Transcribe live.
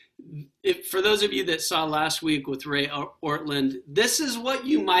For those of you that saw last week with Ray Ortland, this is what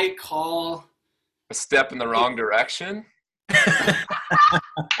you might call a step in the wrong direction. A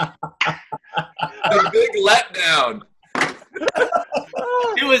big letdown.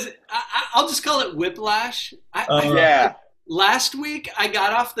 It was. I'll just call it whiplash. Yeah. Last week, I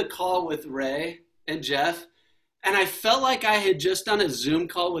got off the call with Ray and Jeff, and I felt like I had just done a Zoom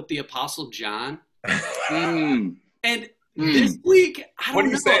call with the Apostle John. And this week, I don't know. What do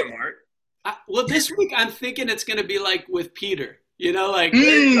you say, Mark? Well, this week I'm thinking it's going to be like with Peter. You know, like,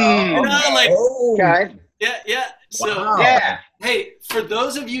 Okay. yeah. So, Yeah. hey, for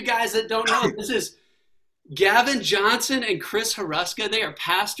those of you guys that don't know, this is Gavin Johnson and Chris Haruska. They are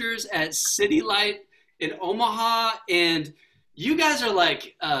pastors at City Light in Omaha, and you guys are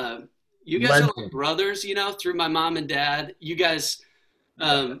like brothers, you know, through my mom and dad. You guys,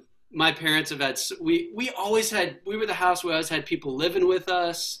 my parents have had. We were the house. We always had people living with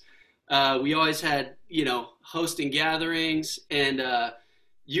us. We always had, you know, hosting gatherings, and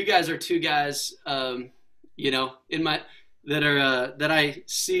you guys are two guys, you know, that I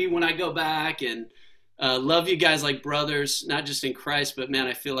see when I go back, and love you guys like brothers, not just in Christ, but man,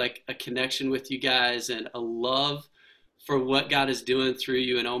 I feel like a connection with you guys and a love for what God is doing through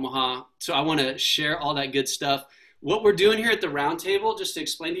you in Omaha. So I want to share all that good stuff. What we're doing here at the round table, just to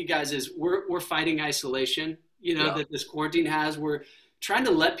explain to you guys, is we're fighting isolation, you know, that this quarantine has. We're trying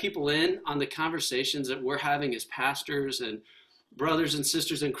to let people in on the conversations that we're having as pastors and brothers and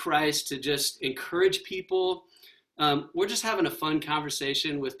sisters in Christ, to just encourage people. We're just having a fun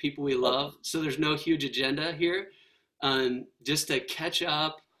conversation with people we love. So there's no huge agenda here. Just to catch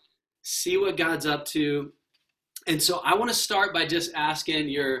up, see what God's up to. And so I want to start by just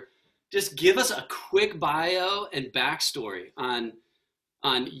asking just give us a quick bio and backstory on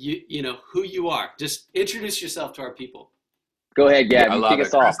you know, who you are. Just introduce yourself to our people. Go ahead, Gavin. Kick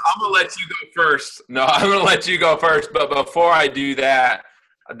us off. Chris, I'm going to let you go first. No, I'm going to let you go first. But before I do that,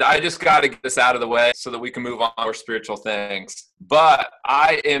 I just got to get this out of the way so that we can move on to more spiritual things. But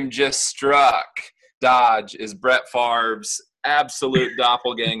I am just struck. Dodge is Brett Favre's absolute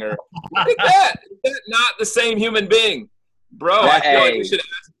doppelganger. Look at that. Is that not the same human being? Bro, I feel like we should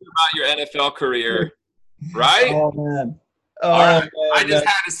ask you about your NFL career. Right? Oh, man. All right. I just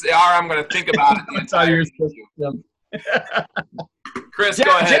had to say, all right, I'm going to think about it the entire time. Chris, Jeff,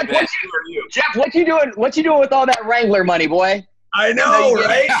 go ahead, man. Jeff, what you doing with all that Wrangler money, boy? I know,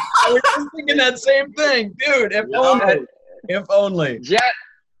 right? I was just thinking that same thing. Dude, if only.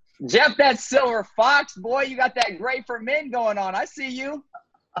 Jeff, that silver fox, boy, you got that gray for men going on. I see you.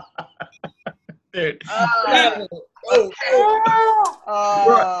 Dude. Is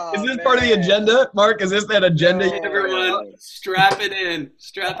this part of the agenda, Mark? Is this that agenda? Everyone, strap it in.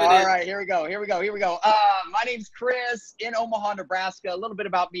 All right, here we go. My name's Chris in Omaha, Nebraska. A little bit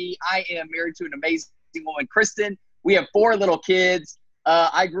about me. I am married to an amazing woman, Kristen. We have 4 little kids.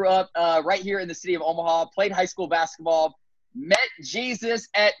 I grew up right here in the city of Omaha, played high school basketball, met Jesus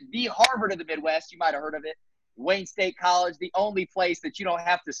at the Harvard of the Midwest. You might have heard of it. Wayne State College, the only place that you don't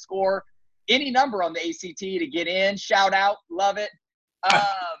have to score any number on the ACT to get in. Shout out. Love it.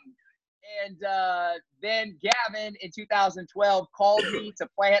 Then Gavin in 2012 called me to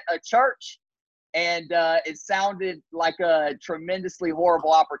plant a church. And it sounded like a tremendously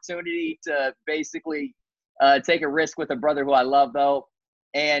horrible opportunity to basically take a risk with a brother who I love, though,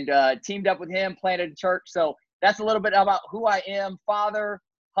 and teamed up with him, planted a church. So that's a little bit about who I am: father,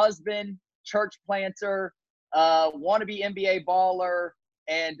 husband, church planter, wannabe NBA baller,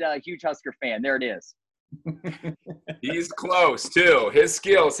 and huge Husker fan. There it is. He's close, too. His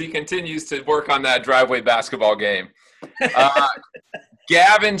skills, he continues to work on that driveway basketball game.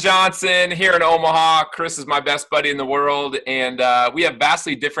 Gavin Johnson here in Omaha. Chris is my best buddy in the world, and we have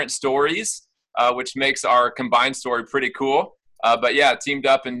vastly different stories, which makes our combined story pretty cool. But yeah, teamed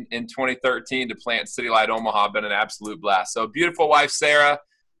up in 2013 to plant City Light Omaha. Been an absolute blast. So beautiful wife, Sarah,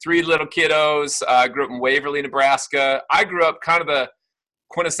 3 little kiddos. Grew up in Waverly, Nebraska. I grew up kind of the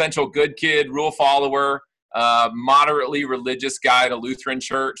quintessential good kid, rule follower, moderately religious guy at a Lutheran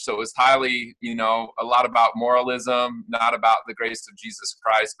church. So it was highly, you know, a lot about moralism, not about the grace of Jesus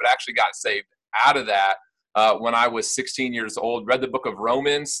Christ, but actually got saved out of that when I was 16 years old. Read the book of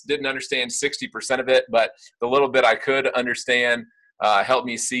Romans, didn't understand 60% of it, but the little bit I could understand helped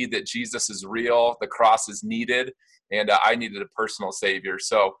me see that Jesus is real, the cross is needed, and I needed a personal savior.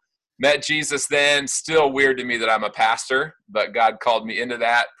 So met Jesus then. Still weird to me that I'm a pastor, but God called me into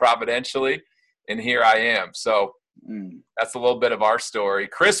that providentially, and here I am. So that's a little bit of our story.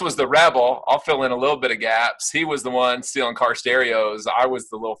 Chris was the rebel. I'll fill in a little bit of gaps. He was the one stealing car stereos. I was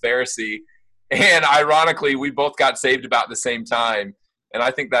the little Pharisee. And ironically, we both got saved about the same time. And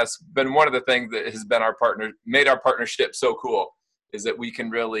I think that's been one of the things that has been made our partnership so cool, is that we can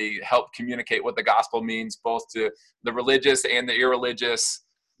really help communicate what the gospel means, both to the religious and the irreligious,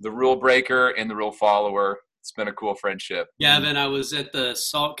 the rule breaker and the rule follower. It's been a cool friendship. Gavin, I was at the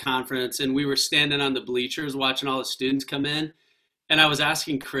SALT conference, and we were standing on the bleachers watching all the students come in, and I was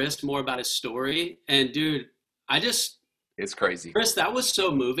asking Chris more about his story. And dude, it's crazy. Chris, that was so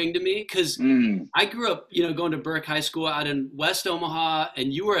moving to me, because I grew up, going to Burke High School out in West Omaha,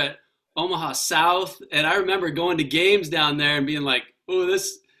 and you were at Omaha South, and I remember going to games down there and being like, "Oh,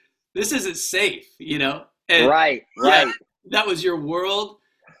 this isn't safe," And right. Yeah, that was your world.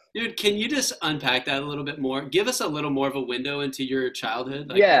 Dude, can you just unpack that a little bit more? Give us a little more of a window into your childhood.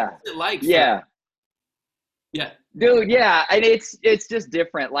 What was it like? Yeah. Dude, yeah. And it's just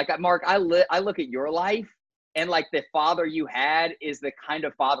different. Like, Mark, I look at your life, and like the father you had is the kind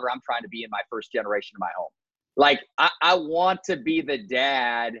of father I'm trying to be in my first generation of my home. Like, I want to be the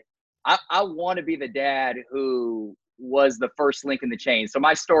dad. I want to be the dad who was the first link in the chain. So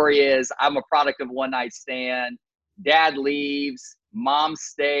my story is, I'm a product of one night stand. Dad leaves. Mom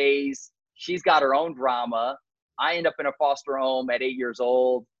stays. She's got her own drama. I end up in a foster home at 8 years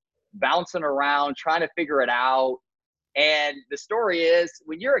old, bouncing around, trying to figure it out. And the story is,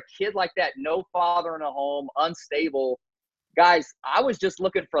 when you're a kid like that, no father in a home, unstable, guys, I was just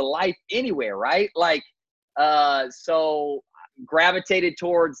looking for life anywhere, right? Like, so gravitated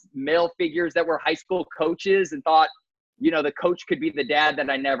towards male figures that were high school coaches and thought, the coach could be the dad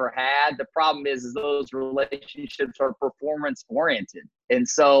that I never had. The problem is those relationships are performance oriented. And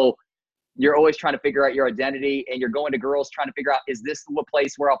so you're always trying to figure out your identity, and you're going to girls trying to figure out, is this the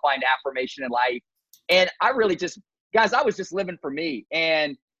place where I'll find affirmation in life? And I really I was just living for me.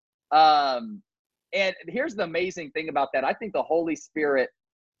 And here's the amazing thing about that. I think the Holy Spirit,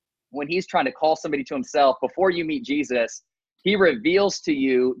 when he's trying to call somebody to himself, before you meet Jesus, he reveals to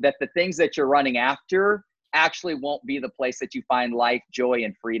you that the things that you're running after actually won't be the place that you find life, joy,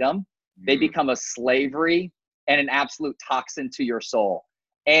 and freedom. They become a slavery and an absolute toxin to your soul.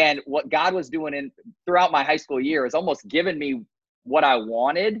 And what God was doing throughout my high school year is almost giving me what I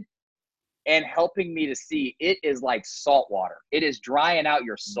wanted and helping me to see it is like salt water. It is drying out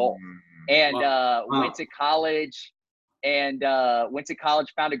your soul. And went to college, found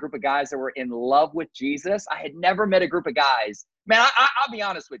a group of guys that were in love with Jesus. I had never met a group of guys. Man, I'll be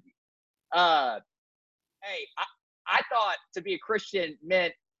honest with you. Hey, I thought to be a Christian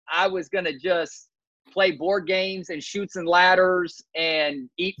meant I was going to just play board games and shoots and ladders and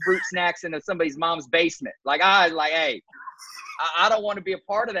eat fruit snacks in somebody's mom's basement. Like, hey, I don't want to be a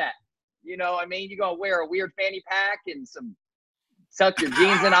part of that. You know what I mean? You're going to wear a weird fanny pack and tuck your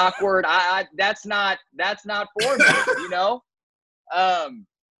jeans in awkward. That's not for me,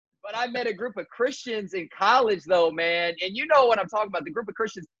 But I met a group of Christians in college though, man. And you know what I'm talking about. The group of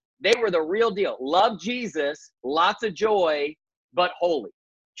Christians, they were the real deal. Loved Jesus, lots of joy, but holy.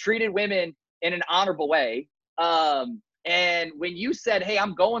 Treated women in an honorable way. And when you said, hey,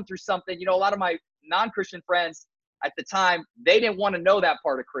 I'm going through something, a lot of my non-Christian friends at the time, they didn't want to know that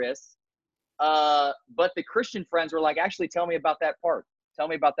part of Chris. But the Christian friends were like, actually, tell me about that part. Tell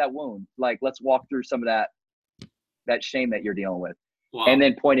me about that wound. Like, let's walk through some of that shame that you're dealing with. Wow. And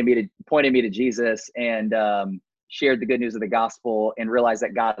then pointed me to Jesus, and shared the good news of the gospel, and realized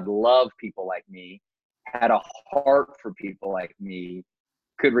that God loved people like me, had a heart for people like me,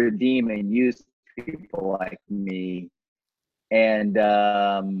 could redeem and use people like me. And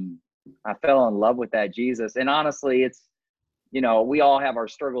I fell in love with that Jesus. And honestly, it's, we all have our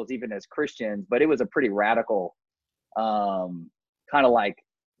struggles even as Christians, but it was a pretty radical kind of like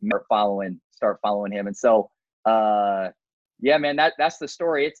start following him. And so yeah, man, that's the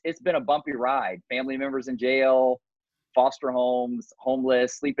story. It's been a bumpy ride. Family members in jail, foster homes,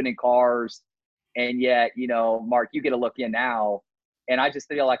 homeless, sleeping in cars. And yet, Mark, you get a look in now, and I just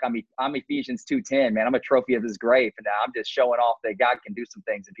feel like I'm Ephesians 2:10, man. I'm a trophy of his grace, and now I'm just showing off that God can do some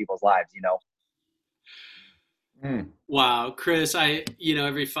things in people's lives, Wow, Chris,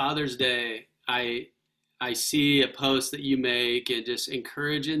 every Father's Day, I see a post that you make, and just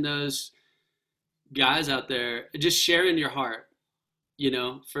encouraging those guys out there, just sharing your heart,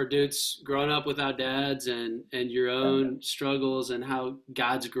 for dudes growing up without dads, and your own struggles, and how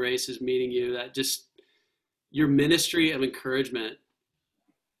God's grace is meeting you. That just your ministry of encouragement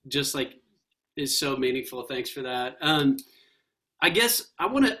just is so meaningful. Thanks for that. I guess I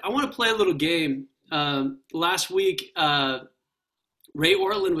want to play a little game. Last week, Ray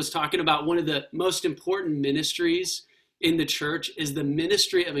Ortlund was talking about one of the most important ministries in the church is the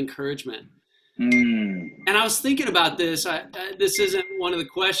ministry of encouragement. And I was thinking about this. This isn't one of the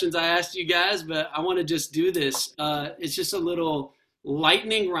questions I asked you guys, but I want to just do this. It's just a little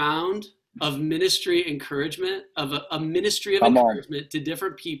lightning round of ministry encouragement, of a ministry of Come on. encouragement to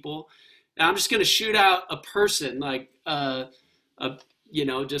different people. And I'm just going to shoot out a person, like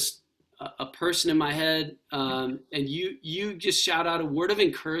just a person in my head, and you just shout out a word of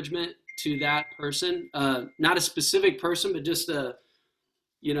encouragement to that person, not a specific person, but just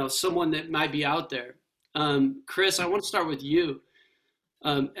someone that might be out there. Chris, I want to start with you,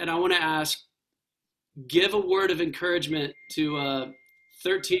 and I want to ask, give a word of encouragement to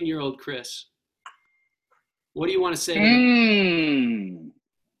 13-year-old Chris. What do you want to say to that?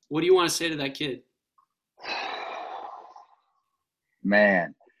 What do you want to say to that kid?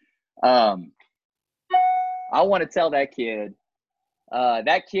 Man, I want to tell that kid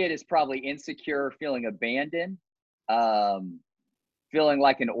is probably insecure, feeling abandoned, feeling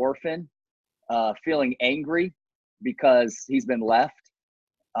like an orphan, feeling angry because he's been left.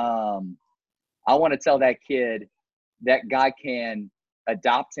 I want to tell that kid that God can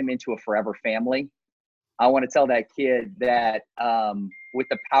adopt him into a forever family. I want to tell that kid that with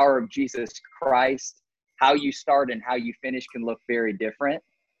the power of Jesus Christ, how you start and how you finish can look very different.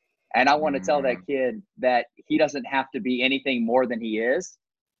 And I want to tell that kid that he doesn't have to be anything more than he is,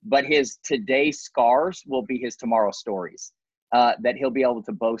 but his today scars will be his tomorrow stories, that he'll be able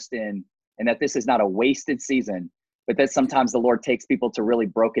to boast in, and that this is not a wasted season, but that sometimes the Lord takes people to really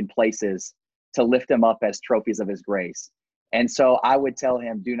broken places to lift them up as trophies of his grace. And so I would tell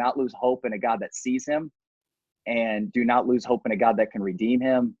him, do not lose hope in a God that sees him, and do not lose hope in a God that can redeem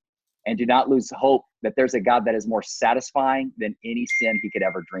him, and do not lose hope that there's a God that is more satisfying than any sin he could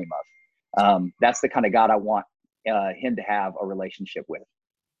ever dream of. That's the kind of God I want him to have a relationship with.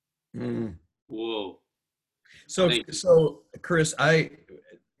 Whoa. So Chris, I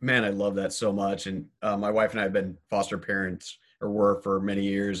love that so much. And my wife and I have been foster parents, or were, for many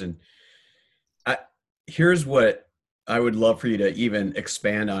years. And here's what I would love for you to even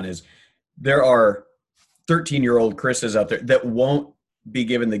expand on is, there are 13-year-old Chris's out there that won't be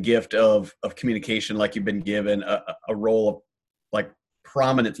given the gift of communication like you've been given, a role of like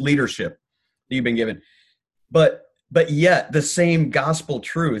prominent leadership that you've been given. But yet the same gospel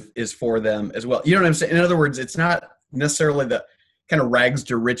truth is for them as well. You know what I'm saying? In other words, it's not necessarily the kind of rags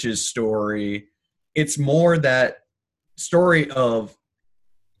to riches story. It's more that story of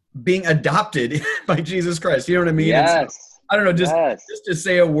being adopted by Jesus Christ. You know what I mean? Yes. So, I don't know, just to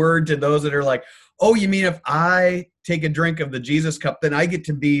say a word to those that are like, oh, you mean if I take a drink of the Jesus cup, then I get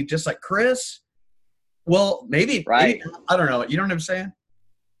to be just like Chris? Well, maybe, right. Maybe, I don't know. You know what I'm saying?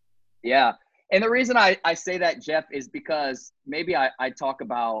 Yeah. And the reason I say that, Jeff, is because maybe I talk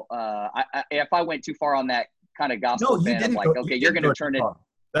about, if I went too far on that kind of gospel fan, I'm like, okay, you're going to turn it.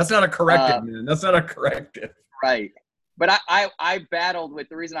 That's not a corrective, man. That's not a corrective. Right. But I battled with,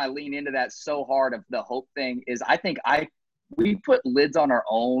 the reason I lean into that so hard of the hope thing is, I think we put lids on our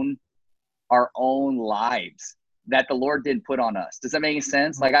own lives that the Lord didn't put on us. Does that make any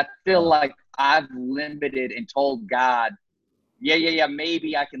sense? Like, I feel like I've limited and told God, yeah,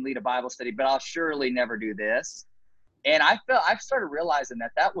 maybe I can lead a Bible study, but I'll surely never do this. And I've started realizing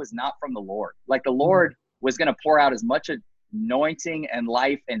that was not from the Lord. Like, the Lord was going to pour out as much anointing and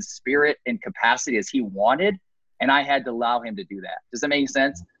life and spirit and capacity as he wanted, and I had to allow him to do that. Does that make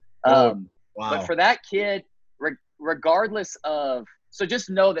sense? Wow. But for that kid, regardless of, so just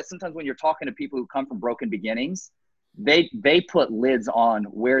know that sometimes when you're talking to people who come from broken beginnings, they put lids on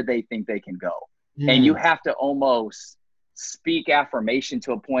where they think they can go. And you have to almost speak affirmation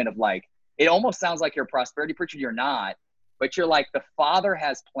to a point of, like, it almost sounds like you're a prosperity preacher. You're not, but you're like, the Father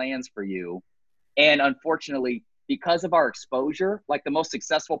has plans for you. And unfortunately, because of our exposure, like, the most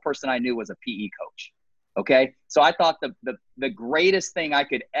successful person I knew was a PE coach. Okay. So I thought the greatest thing I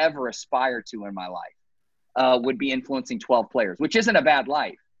could ever aspire to in my life would be influencing 12 players, which isn't a bad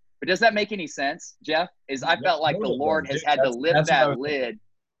life. But does that make any sense, Jeff? I felt like the Lord has had to lift that lid.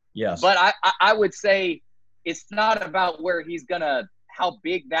 Yes. But I would say it's not about how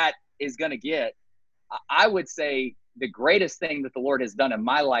big that is going to get. I would say the greatest thing that the Lord has done in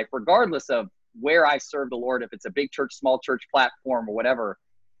my life, regardless of where I serve the Lord, if it's a big church, small church platform, or whatever,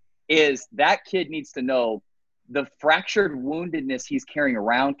 is that kid needs to know the fractured woundedness he's carrying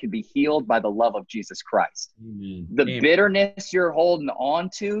around can be healed by the love of Jesus Christ. The bitterness you're holding on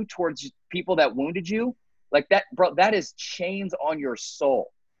to towards people that wounded you, like that, bro, that is chains on your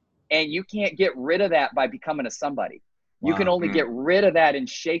soul. And you can't get rid of that by becoming a somebody. Wow. You can only get rid of that and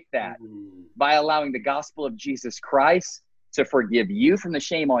shake that by allowing the gospel of Jesus Christ to forgive you from the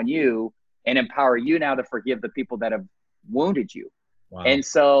shame on you and empower you now to forgive the people that have wounded you. Wow. And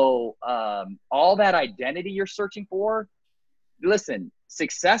so all that identity you're searching for, listen,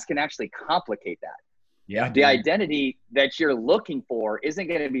 success can actually complicate that. Yeah. The identity that you're looking for isn't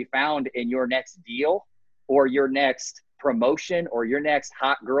going to be found in your next deal or your next promotion or your next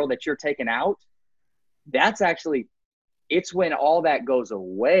hot girl that you're taking out. That's actually, it's when all that goes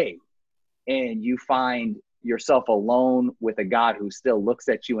away and you find yourself alone with a God who still looks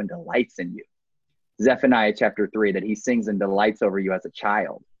at you and delights in you. Zephaniah chapter 3, that he sings and delights over you as a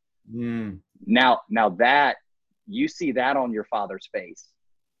child. Now that you see that on your Father's face,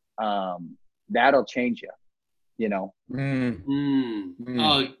 that'll change you, you know?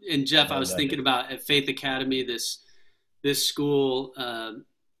 Oh, and Jeff, I was thinking about at Faith Academy, this school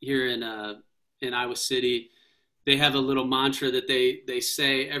here in Iowa City. They have a little mantra that they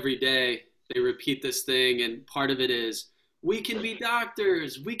say every day. They repeat this thing, and part of it is, we can be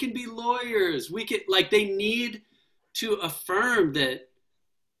doctors, we can be lawyers, we can, like, they need to affirm that,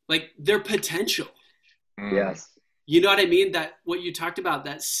 like, their potential. Yes. You know what I mean? That what you talked about,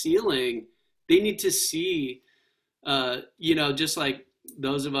 that ceiling, they need to see, you know, just like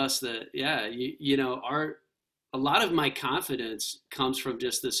those of us that, you know, a lot of my confidence comes from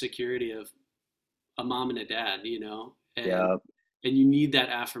just the security of a mom and a dad, you know, and you need that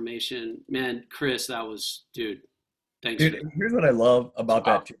affirmation, man. Chris, that was, dude. Thanks. Dude, here's what I love about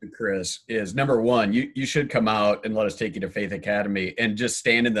that too, Chris, is number one, you should come out and let us take you to Faith Academy and just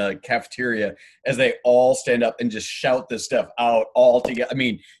stand in the cafeteria as they all stand up and just shout this stuff out all together. I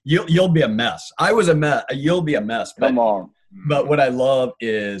mean, you'll be a mess. I was a mess. You'll be a mess. Come on. But what I love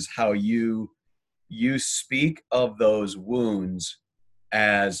is how you speak of those wounds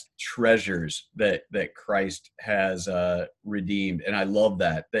as treasures that Christ has redeemed. And I love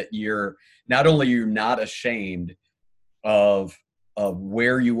that you're not only you're not ashamed of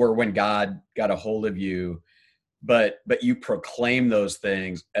where you were when God got a hold of you, but you proclaim those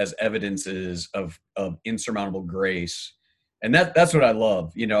things as evidences of insurmountable grace. And that's what I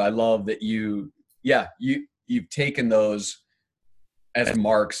love. You know, I love that you've taken those as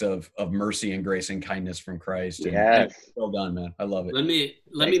marks of mercy and grace and kindness from Christ. And yes. Well done, man. I love it. Let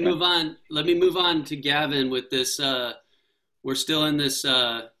me move on. Let me move on to Gavin with this. We're still in this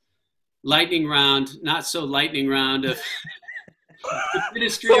lightning round, not so lightning round of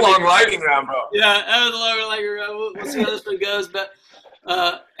ministry. It's a long lightning round, bro. Yeah, that was a long lightning round. We'll see how this one goes. But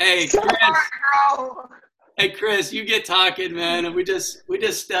hey, Chris, you get talking, man, and we just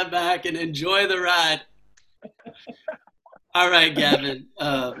step back and enjoy the ride. All right, Gavin.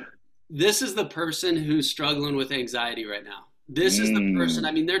 This is the person who's struggling with anxiety right now. This is the person.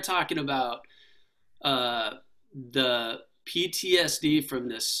 I mean, they're talking about the PTSD from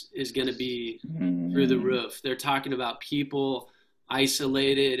this is going to be through the roof. They're talking about people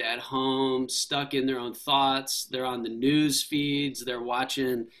isolated at home, stuck in their own thoughts. They're on the news feeds. They're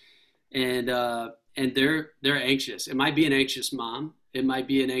watching, and they're anxious. It might be an anxious mom. It might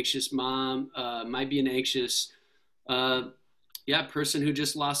be an anxious mom. Might be an anxious, person who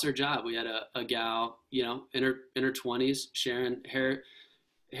just lost their job. We had a gal, you know, in her 20s, Sharon,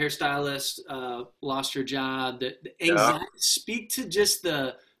 hairstylist, lost her job. The anxiety. Speak to just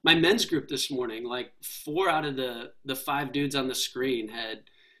my men's group this morning. Like 4 out of the 5 dudes on the screen had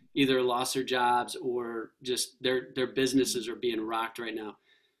either lost their jobs or just their businesses are being rocked right now.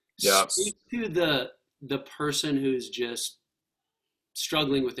 Yeah. Speak to the person who's just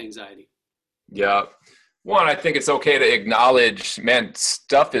struggling with anxiety. Yeah. One, I think it's okay to acknowledge, man,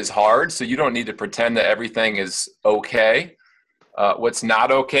 stuff is hard, so you don't need to pretend that everything is okay. What's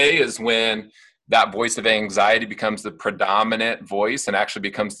not okay is when that voice of anxiety becomes the predominant voice and actually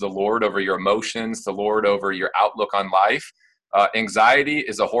becomes the Lord over your emotions, the Lord over your outlook on life. Anxiety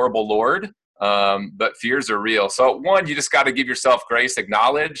is a horrible Lord, but fears are real. So one, you just got to give yourself grace,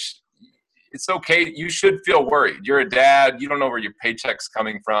 acknowledge it's okay. You should feel worried. You're a dad. You don't know where your paycheck's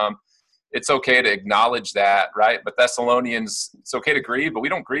coming from. It's okay to acknowledge that, right? But Thessalonians, it's okay to grieve, but we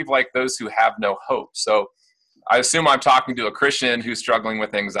don't grieve like those who have no hope. So I assume I'm talking to a Christian who's struggling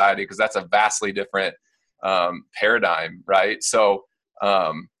with anxiety because that's a vastly different paradigm, right? So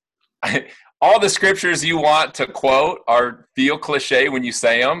all the scriptures you want to quote feel cliche when you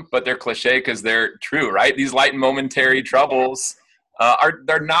say them, but they're cliche because they're true, right? These light and momentary troubles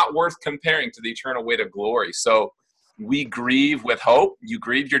they're not worth comparing to the eternal weight of glory. So we grieve with hope. You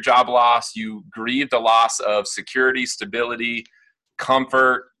grieve your job loss. You grieve the loss of security, stability,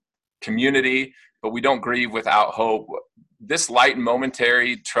 comfort, community, but we don't grieve without hope. This light and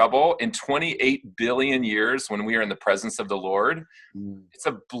momentary trouble in 28 billion years when we are in the presence of the Lord, it's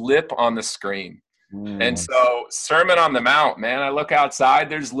a blip on the screen. And so Sermon on the Mount, man, I look outside,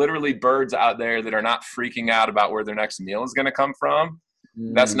 there's literally birds out there that are not freaking out about where their next meal is going to come from.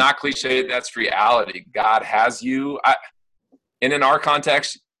 That's not cliche. That's reality. God has you. And in our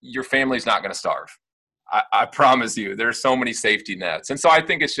context, your family's not going to starve. I promise you, there's so many safety nets. And so I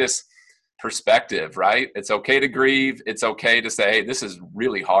think it's just perspective, right? It's okay to grieve. It's okay to say, hey, this is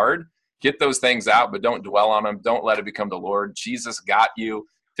really hard. Get those things out, but don't dwell on them. Don't let it become the Lord. Jesus got you.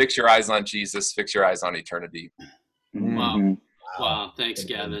 Fix your eyes on Jesus. Fix your eyes on eternity. Wow. Wow. Thanks,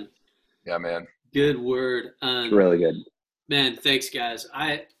 Gavin. Yeah, man. Good word. It's really good. Man, thanks, guys.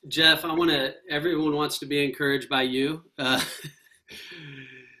 Jeff, everyone wants to be encouraged by you.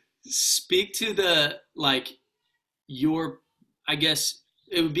 Speak to I guess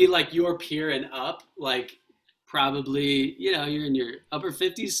it would be like your peer and up, like probably, you're in your upper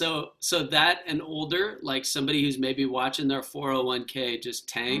 50s. So that and older, like somebody who's maybe watching their 401k just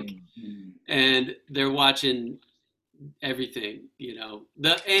tank and they're watching everything,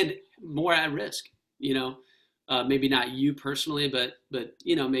 and more at risk, maybe not you personally, but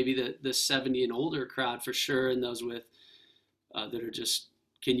maybe the 70 and older crowd for sure. And those with, that are just,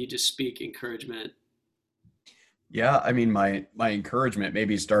 can you just speak encouragement? Yeah, I mean, my encouragement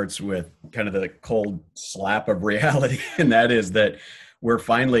maybe starts with kind of the cold slap of reality, and that is that we're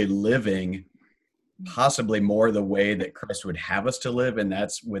finally living possibly more the way that Christ would have us to live, and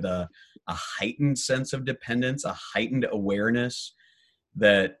that's with a heightened sense of dependence, a heightened awareness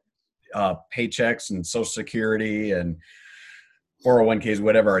that paychecks and Social Security and 401ks,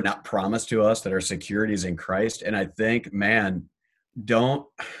 whatever, are not promised to us, that our security is in Christ. And I think, man, don't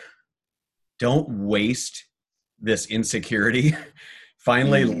waste this insecurity.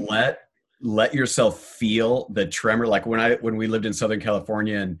 Finally, let yourself feel the tremor. Like when we lived in Southern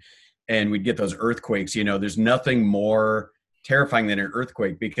California and we'd get those earthquakes, there's nothing more terrifying than an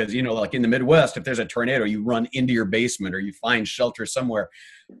earthquake, because, like in the Midwest, if there's a tornado, you run into your basement or you find shelter somewhere.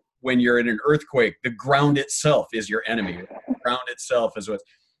 When you're in an earthquake, the ground itself is your enemy. The ground itself is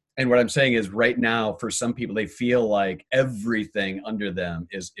and what I'm saying is, right now, for some people, they feel like everything under them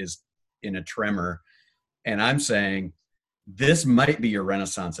is in a tremor. And I'm saying this might be your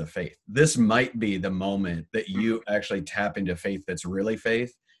renaissance of faith. This might be the moment that you actually tap into faith that's really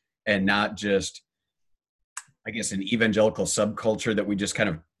faith, and not just, I guess, an evangelical subculture that we just kind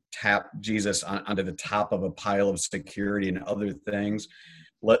of tap Jesus onto the top of a pile of security and other things.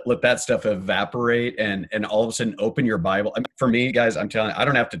 Let that stuff evaporate and all of a sudden open your Bible. For me, guys, I'm telling you, I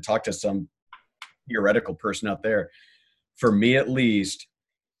don't have to talk to some theoretical person out there. For me, at least,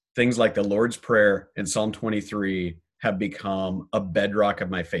 things like the Lord's Prayer and Psalm 23 have become a bedrock of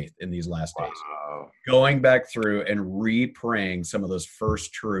my faith in these last days. Wow. Going back through and re-praying some of those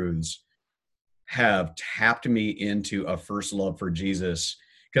first truths have tapped me into a first love for Jesus.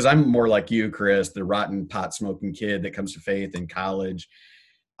 Because I'm more like you, Chris, the rotten pot smoking kid that comes to faith in college.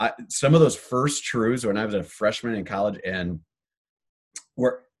 Some of those first truths when I was a freshman in college and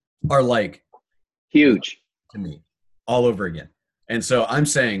are like huge to me all over again. And so I'm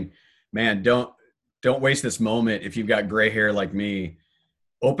saying, man, don't waste this moment. If you've got gray hair like me,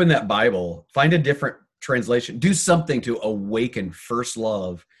 open that Bible, find a different translation, do something to awaken first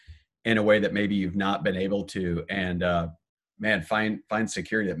love in a way that maybe you've not been able to. And man, find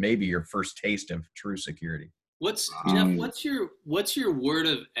security that may be your first taste of true security. Jeff, what's your word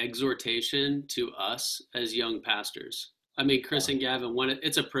of exhortation to us as young pastors? I mean, Chris and Gavin,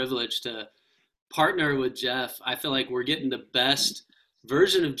 it's a privilege to partner with Jeff. I feel like we're getting the best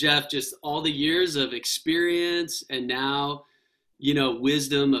version of Jeff, just all the years of experience and now,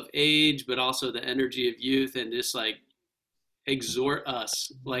 wisdom of age, but also the energy of youth, and just like exhort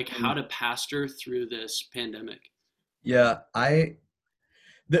us like how to pastor through this pandemic. Yeah,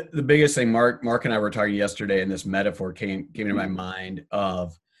 the biggest thing, Mark and I were talking yesterday, and this metaphor came into my mind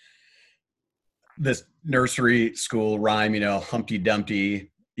of this nursery school rhyme, Humpty Dumpty,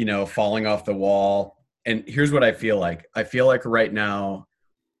 falling off the wall. And here's what I feel like. I feel like right now,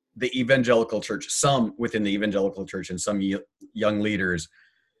 the evangelical church, some within the evangelical church and some young leaders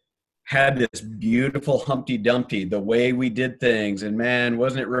had this beautiful Humpty Dumpty, the way we did things. And man,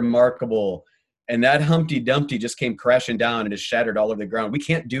 wasn't it remarkable? And that Humpty Dumpty just came crashing down and just shattered all over the ground. We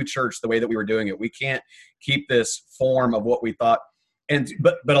can't do church the way that we were doing it. We can't keep this form of what we thought.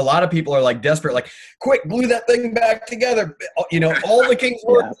 But a lot of people are like desperate, like, quick, glue that thing back together. All the king's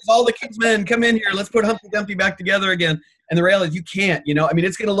workers, all the king's men, come in here. Let's put Humpty Dumpty back together again. And the reality is you can't,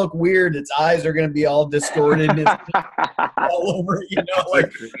 it's going to look weird. Its eyes are going to be all distorted. All over,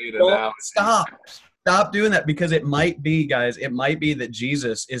 Stop doing that, because it might be, guys, that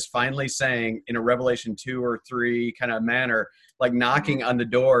Jesus is finally saying in a Revelation 2 or 3 kind of manner, like knocking on the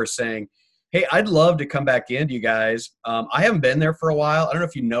door saying, hey, I'd love to come back into you guys. I haven't been there for a while. I don't know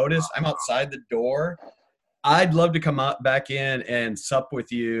if you noticed, I'm outside the door. I'd love to come back in and sup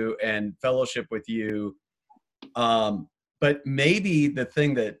with you and fellowship with you. But maybe the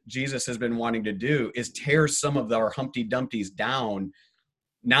thing that Jesus has been wanting to do is tear some of our Humpty Dumptys down,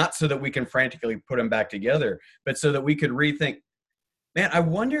 not so that we can frantically put them back together, but so that we could rethink, man, I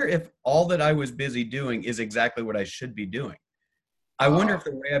wonder if all that I was busy doing is exactly what I should be doing. I wonder if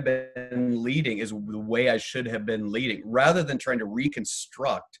the way I've been leading is the way I should have been leading, rather than trying to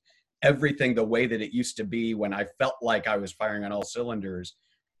reconstruct everything the way that it used to be when I felt like I was firing on all cylinders.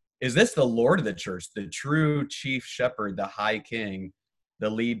 Is this the Lord of the church, the true chief shepherd, the high king, the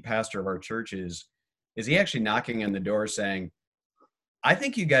lead pastor of our churches? Is he actually knocking on the door saying, I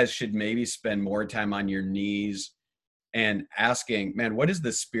think you guys should maybe spend more time on your knees and asking, man, what is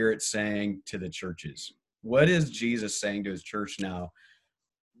the Spirit saying to the churches? What is Jesus saying to his church now?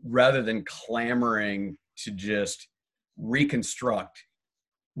 Rather than clamoring to just reconstruct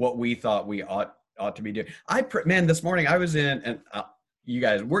what we thought we ought to be doing. Man, this morning I was in, and you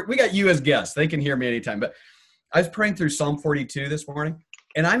guys, we got you as guests. They can hear me anytime, but I was praying through Psalm 42 this morning,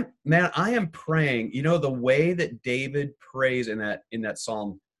 and I am praying, the way that David prays in that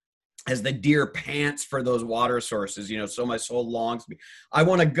Psalm, as the deer pants for those water sources, so my soul longs to be. I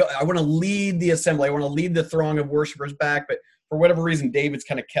want to lead the assembly. I want to lead the throng of worshipers back, but for whatever reason, David's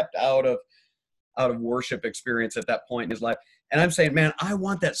kind of kept out of worship experience at that point in his life. And I'm saying, man, I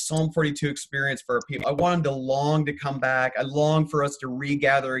want that Psalm 42 experience for our people. I want them to long to come back. I long for us to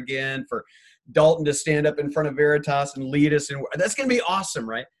regather again, for Dalton to stand up in front of Veritas and lead us. And that's going to be awesome,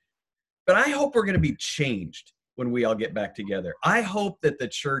 right? But I hope we're going to be changed when we all get back together. I hope that the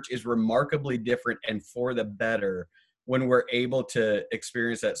church is remarkably different and for the better when we're able to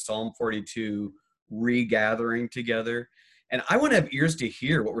experience that Psalm 42 regathering together. And I want to have ears to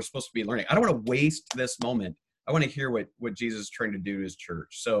hear what we're supposed to be learning. I don't want to waste this moment. I want to hear what Jesus is trying to do to his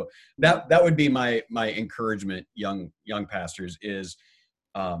church. So that would be my encouragement, young pastors, is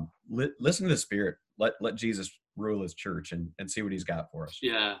listen to the Spirit. Let Jesus rule his church and see what he's got for us.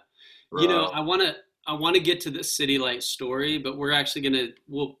 Yeah. I want to get to the City Light story, but we're actually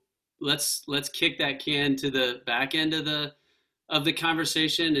let's kick that can to the back end of the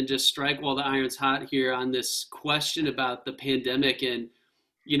conversation and just strike while the iron's hot here on this question about the pandemic. And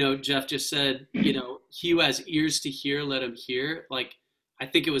Jeff just said, he who has ears to hear, let him hear. Like, I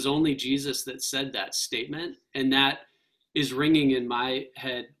think it was only Jesus that said that statement, and that is ringing in my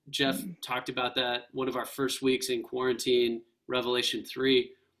head. Jeff talked about that one of our first weeks in quarantine, Revelation 3.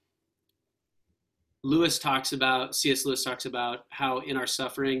 C.S. Lewis talks about how in our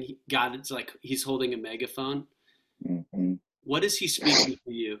suffering, God, it's like he's holding a megaphone. Mm-hmm. What is he speaking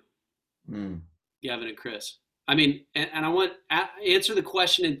to you, Gavin and Chris? I mean, and I want to answer the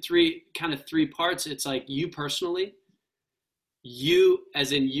question in three parts. It's like you personally, you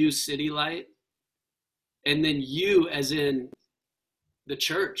as in you, City Light, and then you as in the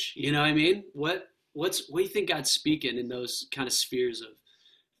church. You know what I mean? What do you think God's speaking in those kind of spheres of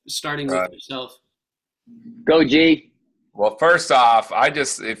starting with yourself? Go, G. Well, first off,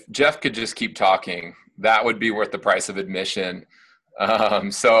 if Jeff could just keep talking, that would be worth the price of admission.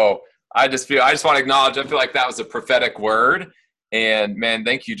 So I just want to acknowledge, I feel like that was a prophetic word. And man,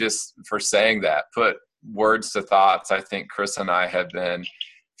 thank you just for saying that. Put words to thoughts I think Chris and I have been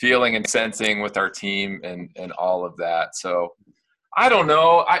feeling and sensing with our team and all of that. So I don't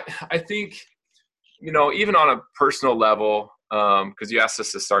know. I think, even on a personal level, because you asked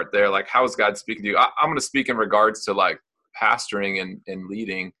us to start there, like, how is God speaking to you? I'm going to speak in regards to like pastoring and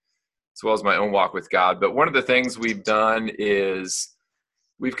leading, as well as my own walk with God. But one of the things we've done is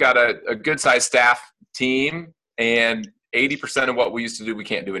we've got a good sized staff team, and 80% of what we used to do, we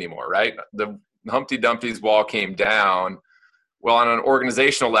can't do anymore, right? The Humpty Dumpty's wall came down. Well, on an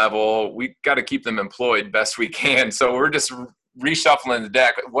organizational level, we got to keep them employed best we can. So we're just reshuffling the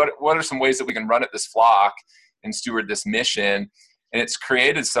deck. What are some ways that we can run at this flock and steward this mission? And it's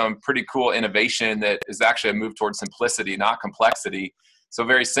created some pretty cool innovation that is actually a move towards simplicity, not complexity. So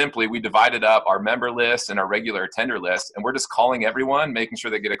very simply, we divided up our member list and our regular attender list, and we're just calling everyone, making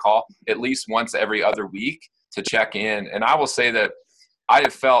sure they get a call at least once every other week to check in. And I will say that I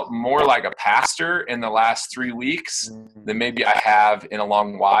have felt more like a pastor in the last 3 weeks than maybe I have in a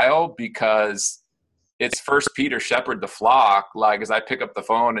long while, because it's First Peter, shepherd the flock. Like, as I pick up the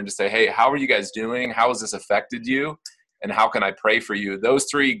phone and just say, hey, how are you guys doing? How has this affected you? And how can I pray for you? Those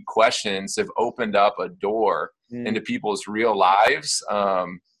three questions have opened up a door into people's real lives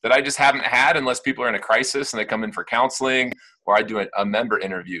that I just haven't had unless people are in a crisis and they come in for counseling, or I do a member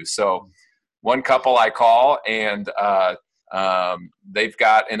interview. So one couple I call, and they've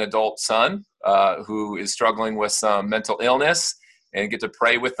got an adult son who is struggling with some mental illness, and get to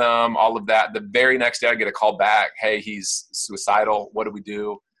pray with them, all of that. The very next day I get a call back, hey, he's suicidal. What do we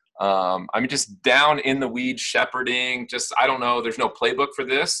do? I mean, just down in the weeds shepherding. Just, I don't know. There's no playbook for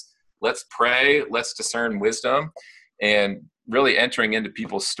this. Let's pray. Let's discern wisdom, and really entering into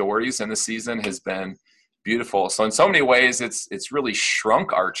people's stories in the season has been beautiful. So in so many ways, it's really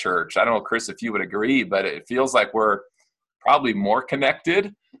shrunk our church. I don't know, Chris, if you would agree, but it feels like we're probably more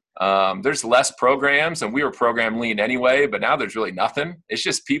connected. There's less programs, and we were program lean anyway, but now there's really nothing. It's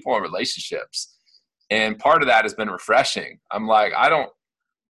just people and relationships. And part of that has been refreshing. I'm like, I don't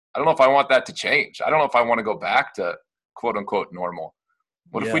know if I want that to change. I don't know if I want to go back to quote unquote normal.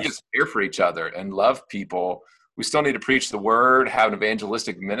 What if we just care for each other and love people? We still need to preach the word, have an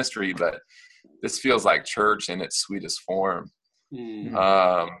evangelistic ministry, but this feels like church in its sweetest form.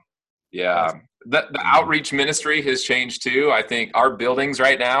 Yeah. The outreach ministry has changed too. I think our buildings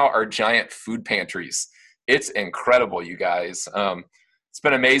right now are giant food pantries. It's incredible, you guys. It's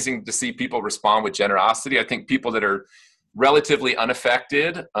been amazing to see people respond with generosity. I think people that are relatively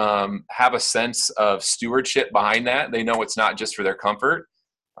unaffected have a sense of stewardship behind that. They know it's not just for their comfort.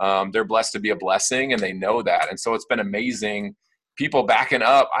 They're blessed to be a blessing, and they know that. And so it's been amazing. People backing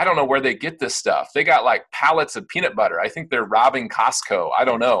up. I don't know where they get this stuff. They got like pallets of peanut butter. I think they're robbing Costco. I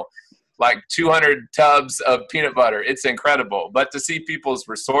don't know. Like 200 tubs of peanut butter. It's incredible. But to see people's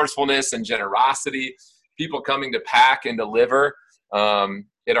resourcefulness and generosity, people coming to pack and deliver.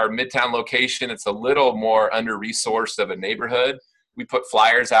 At our Midtown location, it's a little more under-resourced of a neighborhood. We put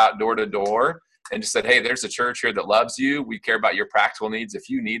flyers out door to door and just said, hey, there's a church here that loves you. We care about your practical needs. If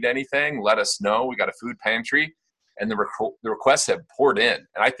you need anything, let us know. We got a food pantry. And the requests have poured in.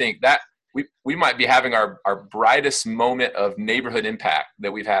 And I think that we might be having our brightest moment of neighborhood impact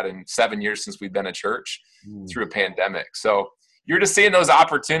that we've had in 7 years since we've been a church through a pandemic. So you're just seeing those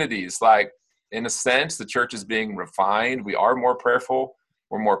opportunities. Like, in a sense, the church is being refined. We are more prayerful.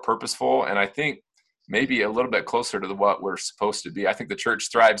 We're more purposeful. And I think maybe a little bit closer to what we're supposed to be. I think the church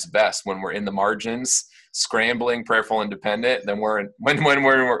thrives best when we're in the margins, scrambling, prayerful, independent, than when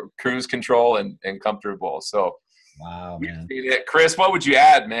we're in cruise control and comfortable. So, wow, man. Chris, what would you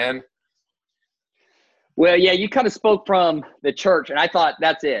add, man? Well, yeah, you kind of spoke from the church, and I thought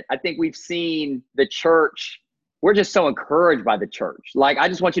that's it. I think we've seen the church. We're just so encouraged by the church. Like, I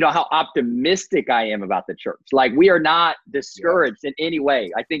just want you to know how optimistic I am about the church. Like, we are not discouraged in any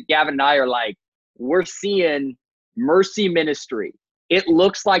way. I think Gavin and I are like, we're seeing mercy ministry. It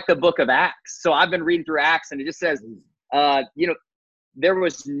looks like the book of Acts. So I've been reading through Acts, and it just says, there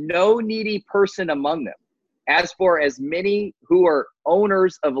was no needy person among them. As for as many who are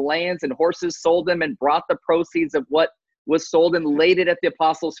owners of lands and horses, sold them and brought the proceeds of what was sold and laid it at the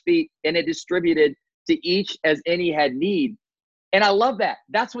apostles' feet, and it distributed to each as any had need. And I love that.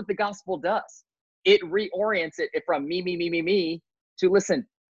 That's what the gospel does. It reorients it from me to, listen,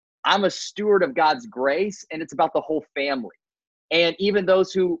 I'm a steward of God's grace, and it's about the whole family. And even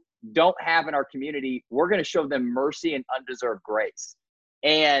those who don't have in our community, we're going to show them mercy and undeserved grace.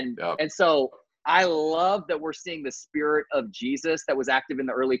 And so I love that we're seeing the spirit of Jesus that was active in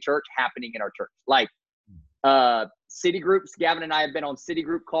the early church happening in our church. Like, city groups, Gavin and I have been on city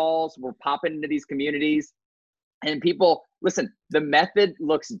group calls. We're popping into these communities, and people, listen, the method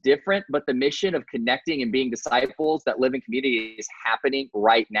looks different, but the mission of connecting and being disciples that live in community is happening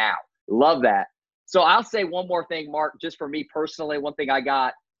right now. Love that. So I'll say one more thing, Mark, just for me personally, one thing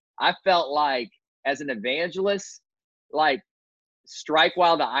I felt like as an evangelist, like, strike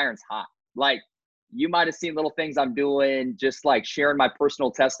while the iron's hot. Like, you might have seen little things I'm doing, just like sharing my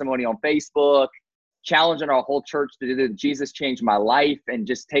personal testimony on Facebook, challenging our whole church to do Jesus changed my life, and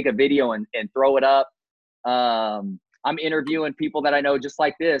just take a video and throw it up. I'm interviewing people that I know just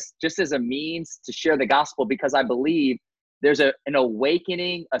like this, just as a means to share the gospel, because I believe there's an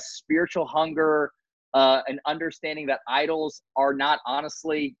awakening, a spiritual hunger, an understanding that idols are not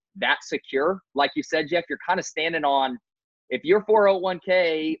honestly that secure. Like you said, Jeff, you're kind of standing on, if your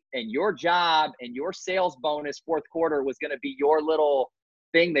 401k and your job and your sales bonus fourth quarter was going to be your little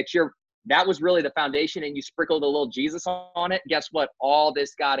thing that was really the foundation, and you sprinkled a little Jesus on it, guess what? All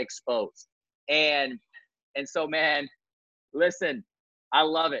this got exposed. And so, man, listen, I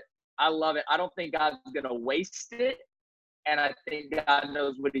love it. I love it. I don't think God's going to waste it. And I think God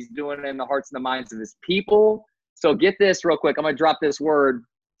knows what he's doing in the hearts and the minds of his people. So get this real quick. I'm going to drop this word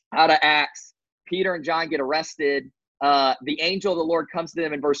out of Acts. Peter and John get arrested. The angel of the Lord comes to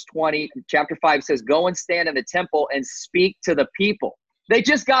them in verse 20. Chapter 5 says, go and stand in the temple and speak to the people. They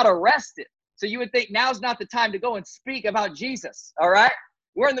just got arrested. So you would think now's not the time to go and speak about Jesus. All right.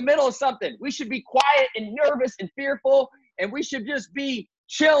 We're in the middle of something. We should be quiet and nervous and fearful, and we should just be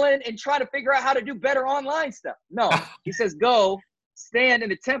chilling and try to figure out how to do better online stuff. No, he says, go stand in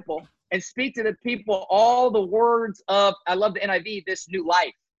the temple and speak to the people all the words of, I love the NIV, this new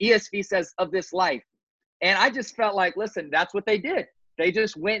life. ESV says of this life. And I just felt like, listen, that's what they did. They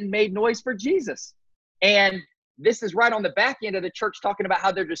just went and made noise for Jesus. And this is right on the back end of the church talking about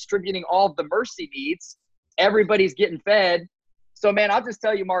how they're distributing all of the mercy needs. Everybody's getting fed. So, man, I'll just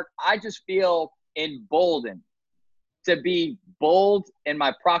tell you, Mark, I just feel emboldened to be bold in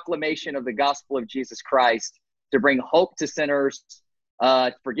my proclamation of the gospel of Jesus Christ, to bring hope to sinners,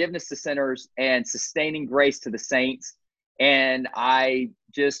 forgiveness to sinners, and sustaining grace to the saints. And I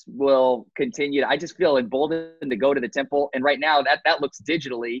just will continue. I just feel emboldened to go to the temple. And right now that looks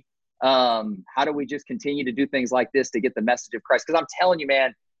digitally. How do we just continue to do things like this to get the message of Christ? Because I'm telling you,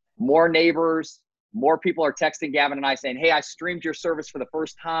 man, more neighbors, more people are texting Gavin and I saying, hey, I streamed your service for the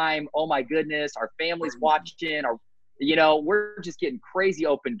first time. Oh my goodness. Our family's watching. Or, we're just getting crazy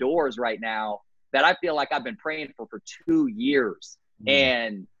open doors right now that I feel like I've been praying for 2 years.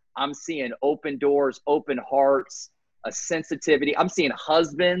 And I'm seeing open doors, open hearts, a sensitivity. I'm seeing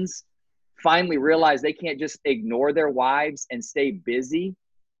husbands finally realize they can't just ignore their wives and stay busy,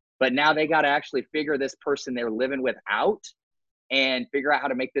 but now they got to actually figure this person they're living with out and figure out how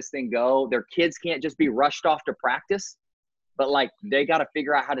to make this thing go. Their kids can't just be rushed off to practice, but like they got to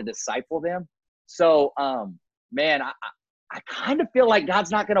figure out how to disciple them. So, man, I kind of feel like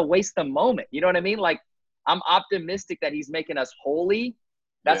God's not going to waste the moment. You know what I mean? Like, I'm optimistic that he's making us holy.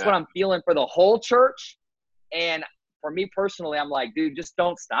 That's what I'm feeling for the whole church. And for me personally, I'm like, dude, just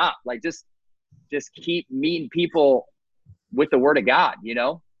don't stop. Like, just keep meeting people with the word of God,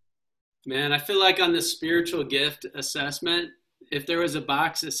 Man, I feel like on the spiritual gift assessment, if there was a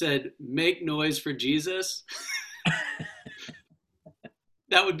box that said, make noise for Jesus,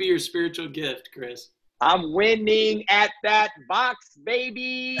 that would be your spiritual gift, Chris. I'm winning at that box,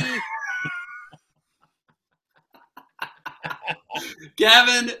 baby.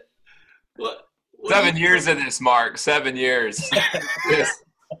 Gavin, what 7 years of this, Mark. 7 years. Yes.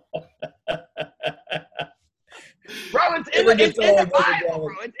 Bro, it's in the Bible,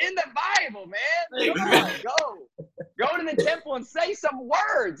 bro. It's in the Bible, man. Come on, go to the temple and say some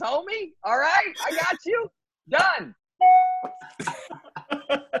words, homie. All right, I got you. Done.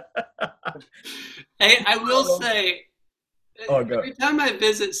 Hey, I will say, every time I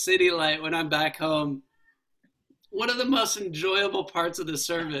visit City Light when I'm back home, one of the most enjoyable parts of the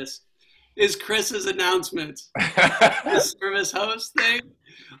service is Chris's announcements. The service host thing.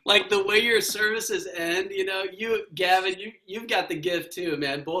 Like the way your services end, you, Gavin, you've got the gift too,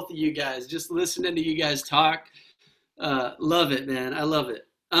 man. Both of you guys, just listening to you guys talk. Love it, man. I love it.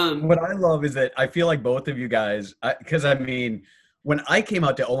 What I love is that I feel like both of you guys, because when I came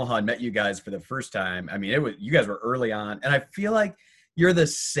out to Omaha and met you guys for the first time, you guys were early on, and I feel like you're the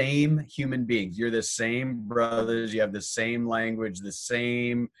same human beings. You're the same brothers. You have the same language, the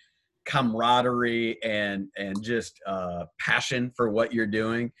same camaraderie, and just passion for what you're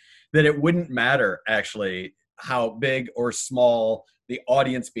doing, that it wouldn't matter actually how big or small the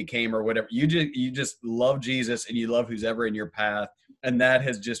audience became or whatever. You just love Jesus and you love who's ever in your path, and that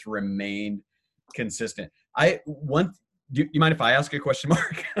has just remained consistent. Do you mind if I ask a question,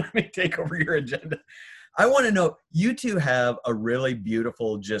 Mark? Let me take over your agenda. I want to know, you two have a really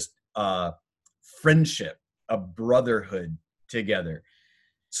beautiful just friendship, a brotherhood together.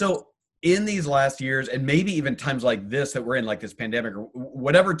 So in these last years, and maybe even times like this that we're in, like this pandemic or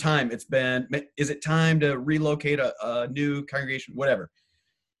whatever time it's been, is it time to relocate a new congregation, whatever?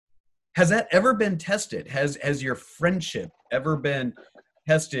 Has that ever been tested? Has your friendship ever been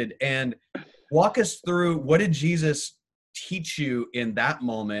tested? And walk us through, what did Jesus teach you in that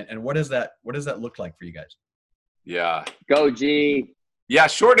moment, and what does that look like for you guys? Yeah. Go, G. Yeah,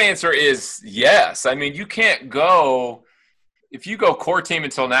 short answer is yes. You can't go, if you go core team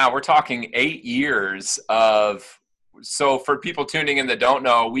until now, we're talking 8 years of, so for people tuning in that don't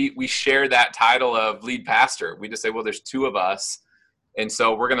know, we share that title of lead pastor. We just say, well, there's two of us, and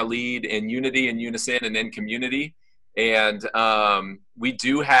so we're going to lead in unity and unison and in community. And we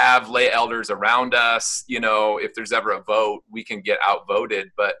do have lay elders around us. If there's ever a vote, we can get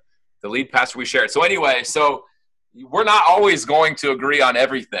outvoted, but the lead pastor, we share it. So anyway, we're not always going to agree on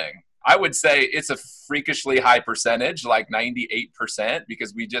everything. I would say it's a freakishly high percentage, like 98%,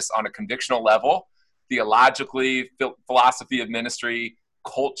 because we just, on a convictional level, theologically, philosophy of ministry,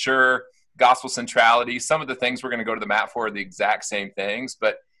 culture, gospel centrality, some of the things we're going to go to the mat for are the exact same things,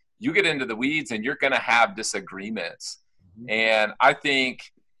 but you get into the weeds and you're going to have disagreements. And I think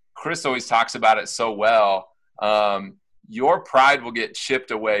Chris always talks about it so well. Your pride will get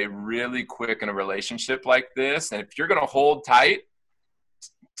chipped away really quick in a relationship like this. And if you're going to hold tight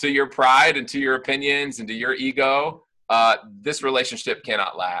to your pride and to your opinions and to your ego, this relationship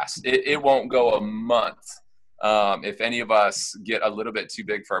cannot last. It won't go a month if any of us get a little bit too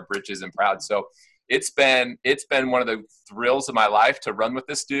big for our britches and proud. So it's been one of the thrills of my life to run with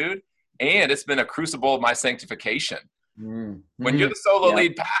this dude, and it's been a crucible of my sanctification. When you're the solo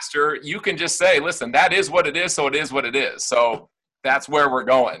lead pastor, you can just say, listen, that is what it is, so it is what it is. So that's where we're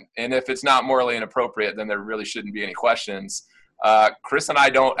going. And if it's not morally inappropriate, then there really shouldn't be any questions. Chris and I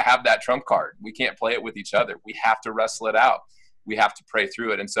don't have that trump card. We can't play it with each other. We have to wrestle it out. We have to pray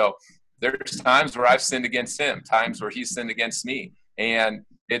through it. And so there's times where I've sinned against him, times where he's sinned against me. And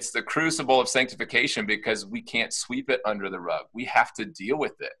it's the crucible of sanctification because we can't sweep it under the rug. We have to deal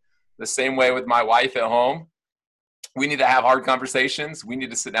with it. The same way with my wife at home. We need to have hard conversations. We need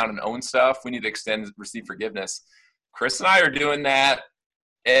to sit down and own stuff. We need to extend and receive forgiveness. Chris and I are doing that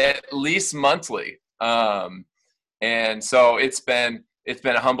at least monthly. And so it's been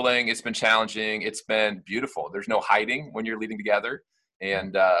humbling. It's been challenging. It's been beautiful. There's no hiding when you're leading together.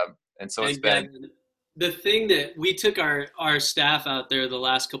 And so it's been the thing that we took our staff out there the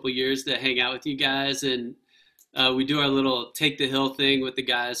last couple of years to hang out with you guys. And we do our little take the hill thing with the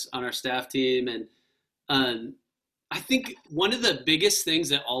guys on our staff team. And I think one of the biggest things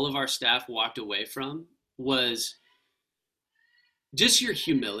that all of our staff walked away from was just your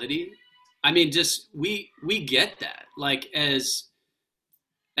humility. I mean, just we get that. Like as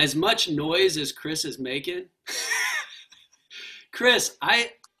much noise as Chris is making, Chris,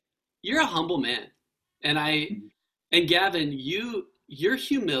 you're a humble man, and Gavin, your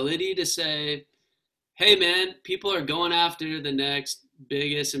humility to say, hey man, people are going after the next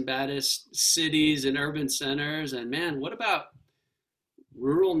biggest and baddest cities and urban centers, and man, what about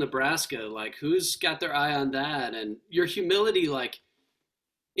rural Nebraska? Like, who's got their eye on that? And your humility, like,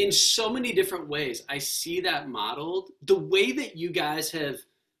 in so many different ways, I see that modeled. The way that you guys have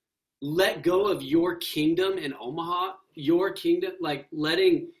let go of your kingdom in Omaha, your kingdom, like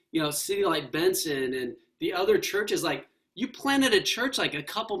letting, city like Benson and the other churches, like you planted a church like a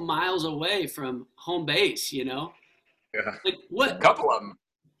couple miles away from home base, Yeah. Like what? A couple of them.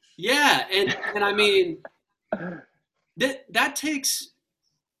 Yeah. And I mean, that takes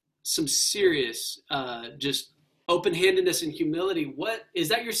some serious, just open-handedness and humility. What is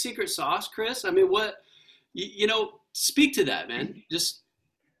that your secret sauce, Chris? I mean, what, speak to that, man. Just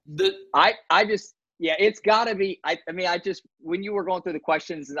it's gotta be, when you were going through the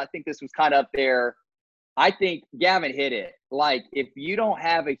questions, and I think this was kind of up there, I think Gavin hit it. Like, if you don't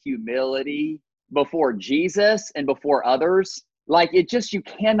have a humility before Jesus and before others, like you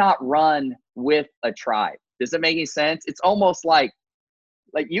cannot run with a tribe. Does that make any sense? It's almost like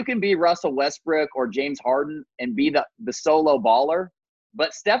you can be Russell Westbrook or James Harden and be the solo baller,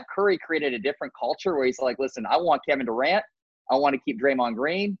 but Steph Curry created a different culture where he's like, listen, I want Kevin Durant. I want to keep Draymond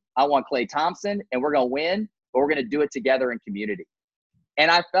Green. I want Klay Thompson, and we're going to win, but we're going to do it together in community. And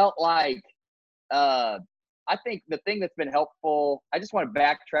I felt like, I think the thing that's been helpful, I just want to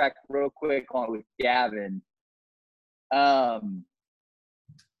backtrack real quick on with Gavin.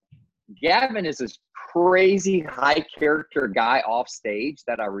 Gavin is this crazy high character guy off stage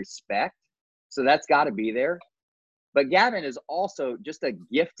that I respect. So that's got to be there. But Gavin is also just a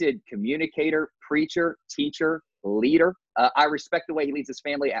gifted communicator, preacher, teacher, leader. I respect the way he leads his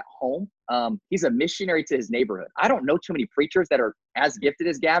family at home. He's a missionary to his neighborhood. I don't know too many preachers that are as gifted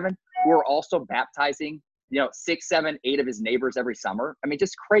as Gavin who are also baptizing, 6, 7, 8 of his neighbors every summer. I mean,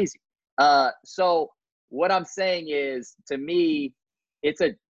 just crazy. So what I'm saying is, to me, it's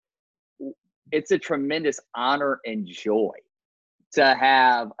a tremendous honor and joy to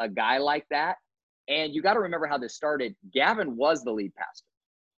have a guy like that. And you got to remember how this started. Gavin was the lead pastor.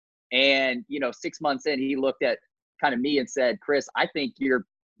 And, 6 months in, he looked at kind of me and said, Chris, I think you're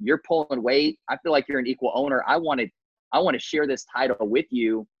pulling weight. I feel like you're an equal owner. I want to share this title with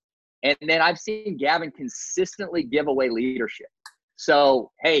you. And then I've seen Gavin consistently give away leadership.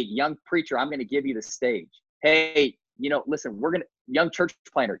 So, hey, young preacher, I'm going to give you the stage. Hey, listen, young church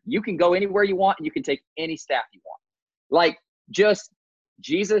planter, you can go anywhere you want and you can take any staff you want. Like, just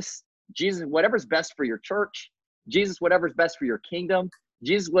Jesus, whatever's best for your church, Jesus, whatever's best for your kingdom,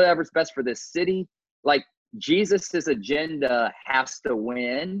 Jesus, whatever's best for this city. Like, Jesus's agenda has to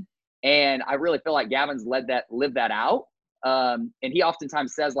win. And I really feel like Gavin's lived that out. And he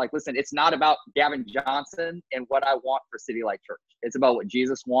oftentimes says, like, listen, it's not about Gavin Johnson and what I want for City Light Church. It's about what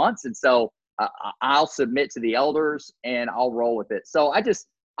Jesus wants. And so I'll submit to the elders and I'll roll with it. So I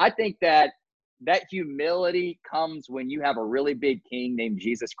think that humility comes when you have a really big king named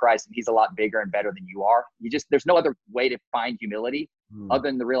Jesus Christ, and he's a lot bigger and better than you are. There's no other way to find humility other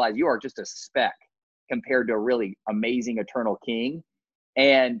than to realize you are just a speck compared to a really amazing eternal king.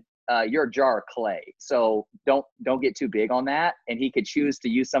 And you're a jar of clay. So don't get too big on that. And he could choose to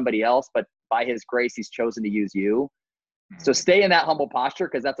use somebody else, but by his grace, he's chosen to use you. So stay in that humble posture,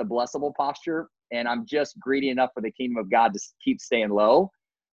 because that's a blessable posture. And I'm just greedy enough for the kingdom of God to keep staying low.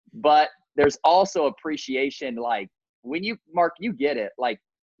 But there's also appreciation. Like when you, Mark, you get it. Like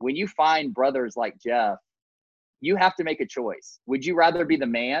when you find brothers like Jeff, you have to make a choice. Would you rather be the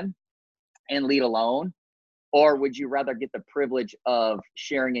man and lead alone? Or would you rather get the privilege of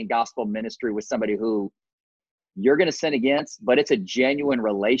sharing in gospel ministry with somebody who you're going to sin against, but it's a genuine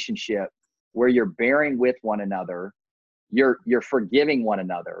relationship where you're bearing with one another, you're forgiving one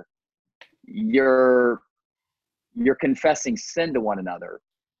another, you're confessing sin to one another.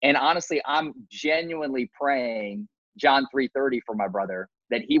 And honestly, I'm genuinely praying John 3:30 for my brother,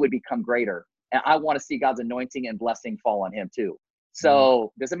 that he would become greater. And I want to see God's anointing and blessing fall on him too.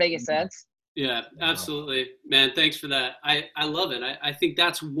 So does it make any sense? Yeah, absolutely, man. Thanks for that. I love it. I think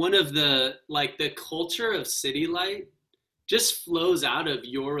that's one of the, like, the culture of City Light just flows out of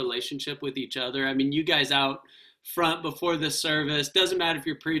your relationship with each other. I mean, you guys out front before the service, doesn't matter if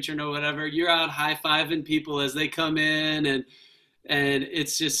you're preaching or whatever, you're out high-fiving people as they come in, and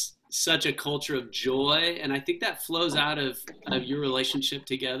it's just such a culture of joy. And I think that flows out of your relationship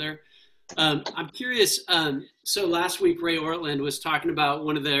together. I'm curious. So last week, Ray Ortland was talking about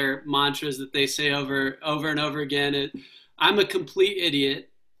one of their mantras that they say over and over again. I'm a complete idiot.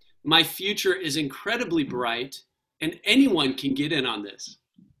 My future is incredibly bright, and anyone can get in on this.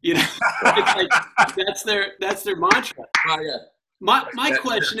 You know, it's like that's their mantra. Oh, yeah. My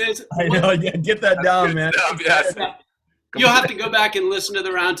question is, I know. Yeah, get that down, man. Yes. You'll have to go back and listen to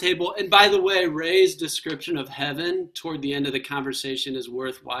the roundtable. And by the way, Ray's description of heaven toward the end of the conversation is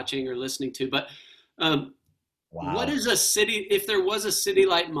worth watching or listening to. But what is a city, if there was a City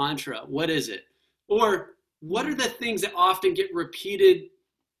Light mantra, what is it? Or what are the things that often get repeated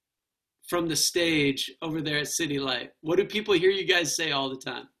from the stage over there at City Light? What do people hear you guys say all the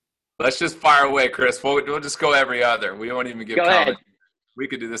time? Let's just fire away, Chris. We'll just go every other. We won't even give comment. We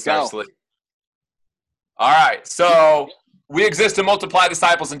could do this in our sleep. All right. So we exist to multiply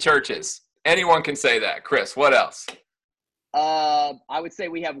disciples in churches. Anyone can say that. Chris, what else? I would say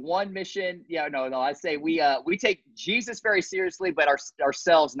we have one mission. Yeah, no. I say we take Jesus very seriously, but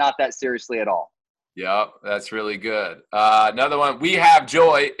ourselves not that seriously at all. Yep, that's really good. Another one. We have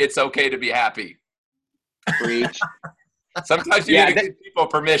joy. It's okay to be happy. Preach. Sometimes you need to give people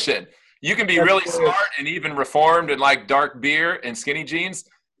permission. You can be really smart and even reformed and like dark beer and skinny jeans.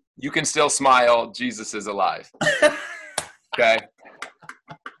 You can still smile. Jesus is alive. Okay.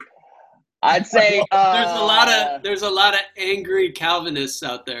 I'd say there's a lot of angry Calvinists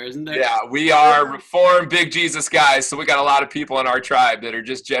out there, isn't there? Yeah, we are reformed big Jesus guys, so we got a lot of people in our tribe that are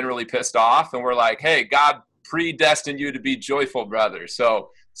just generally pissed off, and we're like, hey, God predestined you to be joyful, brother. So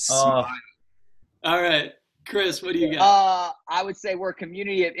smile. All right. Chris, what do you got? I would say we're a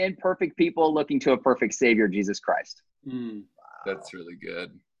community of imperfect people looking to a perfect Savior, Jesus Christ. That's really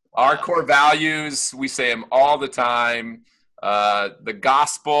good. Our core values, we say them all the time. The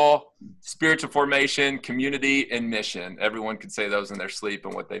gospel, spiritual formation, community, and mission. Everyone can say those in their sleep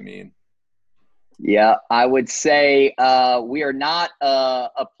and what they mean. Yeah, I would say we are not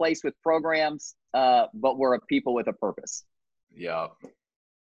a place with programs, but we're a people with a purpose. Yeah.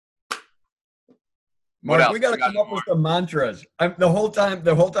 Mark, we got to come up with some mantras. The whole time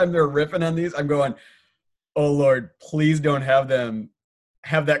they're riffing on these, I'm going, oh, Lord, please don't have them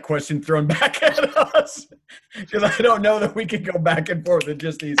have that question thrown back at us, because I don't know that we could go back and forth with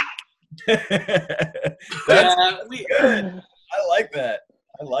just these. That's good. I like that.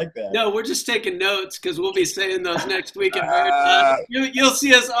 No, we're just taking notes because we'll be saying those next week at you'll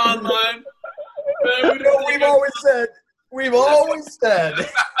see us online. We've always said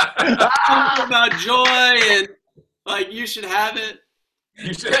about joy and like you should have it.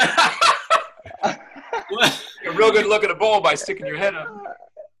 You should. A real good look at a bowl by sticking your head up.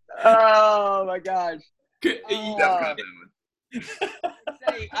 Oh my gosh. I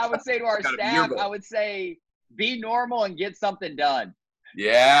would say to our staff, I would say be normal and get something done.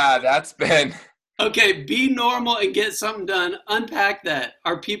 Yeah, that's been. Okay, be normal and get something done. Unpack that.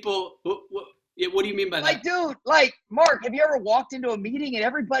 Are people, what do you mean by that? Like, dude, like, Mark, have you ever walked into a meeting and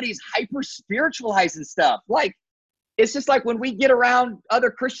everybody's hyper spiritualizing stuff? Like, it's just like when we get around other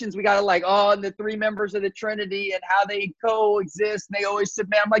Christians, we got to like, and the three members of the Trinity and how they coexist and they always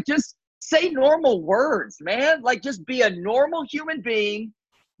submit. I'm like, just say normal words, man. Like, just be a normal human being.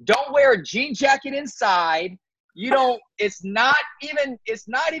 Don't wear a jean jacket inside. It's not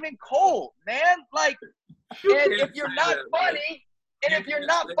even cold, man. Like, and if you're not funny,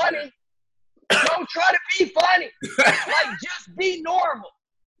 don't try to be funny. Like, just be normal.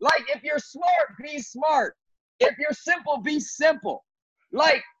 Like, if you're smart, be smart. If you're simple, be simple.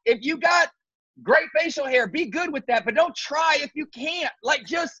 Like, if you got great facial hair. Be good with that, but don't try if you can't. Like,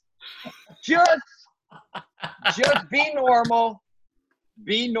 just be normal.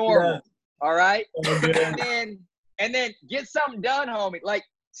 Be normal. Yeah. All right. Oh, good. And then get something done, homie. Like,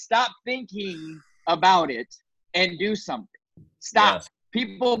 stop thinking about it and do something. Stop. Yes.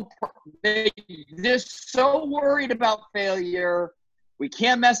 People, they're just so worried about failure. We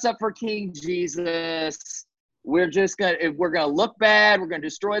can't mess up for King Jesus. We're gonna look bad. We're gonna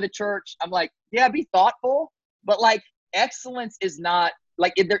destroy the church. I'm like, yeah, be thoughtful, but like, excellence is not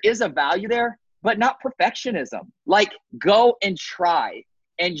like, there is a value there, but not perfectionism. Like, go and try.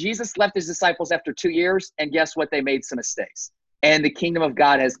 And Jesus left his disciples after 2 years, and guess what? They made some mistakes, and the kingdom of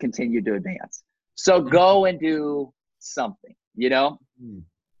God has continued to advance. So go and do something, you know?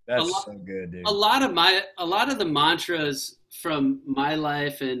 That's so good, dude. A lot of the mantras from my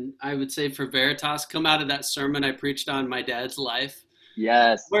life, and I would say for Veritas, come out of that sermon I preached on my dad's life.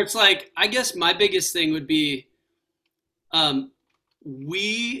 Yes. Where it's like, I guess my biggest thing would be,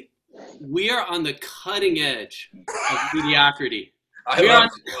 we are on the cutting edge of mediocrity. We're on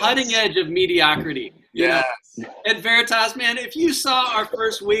the cutting edge of mediocrity. Yes. At Veritas, man, if you saw our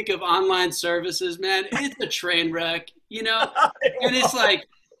first week of online services, man, it's a train wreck, you know? And it's like,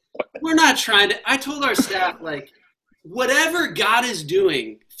 we're not trying to, I told our staff, like, whatever God is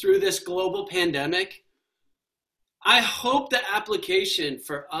doing through this global pandemic, I hope the application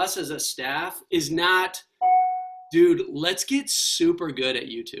for us as a staff is not, dude, let's get super good at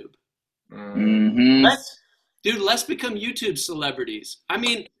YouTube. Mm-hmm. Let's become YouTube celebrities. I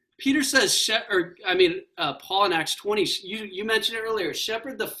mean, Peter says, Paul in Acts 20, you mentioned it earlier,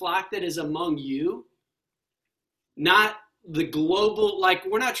 shepherd the flock that is among you, not the global, like,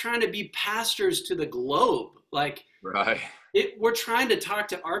 we're not trying to be pastors to the globe. Like, right. We're trying to talk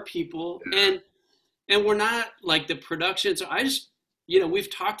to our people, and we're not like the production. So I just, we've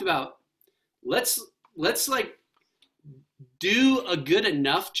talked about, let's like do a good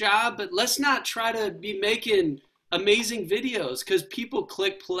enough job, but let's not try to be making amazing videos, because people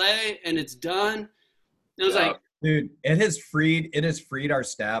click play and it's done. And I was like, dude, it has freed our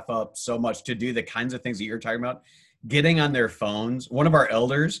staff up so much to do the kinds of things that you're talking about, getting on their phones. One of our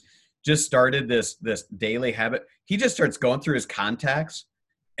elders just started this daily habit. He just starts going through his contacts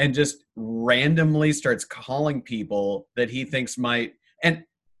and just randomly starts calling people that he thinks might, and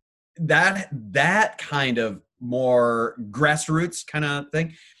that kind of more grassroots kind of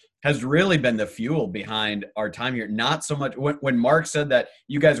thing has really been the fuel behind our time here. Not so much when Mark said that,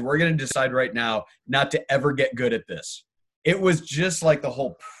 you guys, we're going to decide right now not to ever get good at this. It was just like the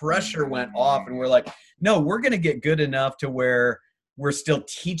whole pressure went off, and we're like, no, we're going to get good enough to where we're still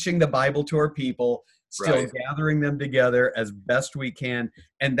teaching the Bible to our people, still gathering them together as best we can.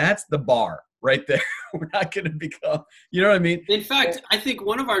 And that's the bar right there. We're not going to become, you know what I mean? In fact, I think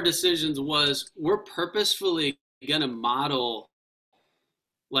one of our decisions was, we're purposefully going to model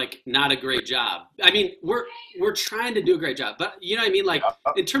like not a great job. I mean, we're trying to do a great job, but you know what I mean? Like,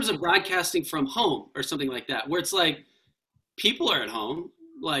 in terms of broadcasting from home or something like that, where it's like, people are at home.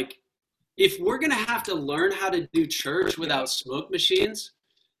 Like, if we're going to have to learn how to do church without smoke machines,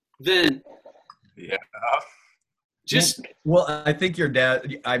 then well, I think your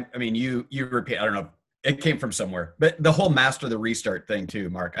dad, I mean, you repeat, I don't know, it came from somewhere, but the whole master the restart thing too,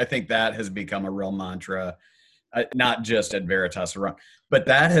 Mark, I think that has become a real mantra, not just at Veritas, but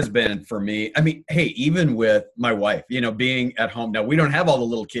that has been for me. I mean, hey, even with my wife, being at home now, we don't have all the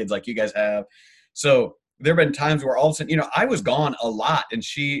little kids like you guys have. So there have been times where all of a sudden, I was gone a lot, and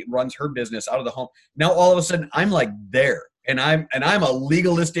she runs her business out of the home. Now all of a sudden I'm like there, and I'm a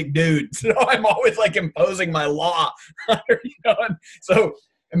legalistic dude. So I'm always like imposing my law, and so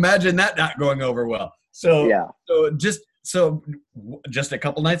imagine that not going over well. So, just a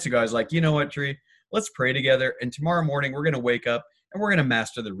couple nights ago, I was like, you know what, Tree, let's pray together. And tomorrow morning we're going to wake up and we're going to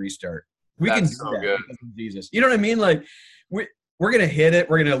master the restart. We can do that because of Jesus. You know what I mean? Like we're going to hit it.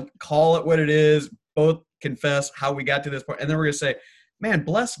 We're going to call it what it is. Both confess how we got to this point. And then we're going to say, man,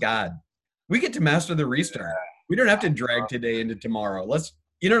 bless God. We get to master the restart. We don't have to drag today into tomorrow.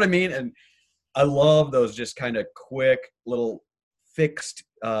 You know what I mean? And I love those just kind of quick little fixed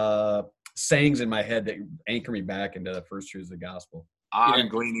sayings in my head that anchor me back into the first truths of the gospel. I'm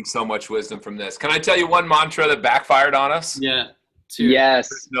gleaning so much wisdom from this. Can I tell you one mantra that backfired on us? Yeah. Yes.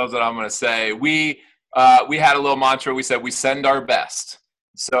 Chris knows what I'm going to say. We had a little mantra. We said we send our best.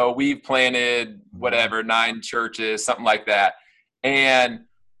 So we've planted 9 churches, something like that. And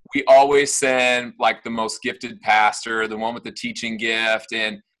we always send like the most gifted pastor, the one with the teaching gift.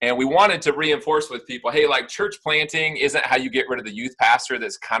 And we wanted to reinforce with people, hey, like church planting isn't how you get rid of the youth pastor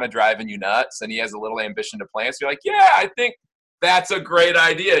that's kind of driving you nuts and he has a little ambition to plant. So you're like, yeah, I think that's a great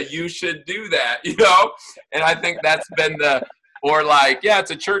idea. You should do that, you know? And I think that's been or like, yeah,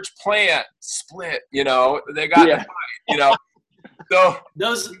 it's a church plant split, you know, they got, you know, so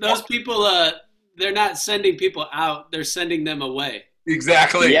those people, they're not sending people out, they're sending them away.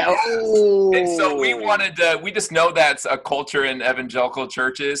 Exactly. Yeah. And so we just know that's a culture in evangelical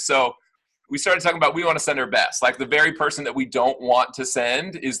churches. So we started talking about, we want to send our best. Like the very person that we don't want to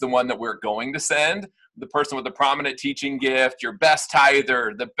send is the one that we're going to send. The person with the prominent teaching gift, your best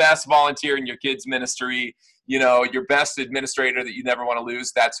tither, the best volunteer in your kids' ministry, you know, your best administrator that you never want to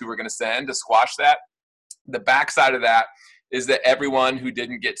lose. That's who we're going to send to squash that. The backside of that is that everyone who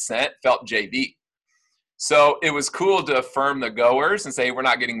didn't get sent felt JV. So it was cool to affirm the goers and say, hey, we're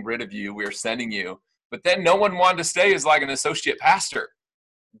not getting rid of you, we're sending you. But then no one wanted to stay as like an associate pastor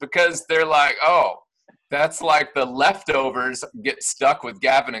because they're like, oh, that's like the leftovers get stuck with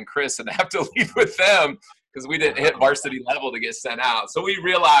Gavin and Chris and have to leave with them because we didn't hit varsity level to get sent out. So we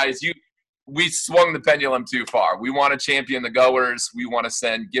realized we swung the pendulum too far. We want to champion the goers. We want to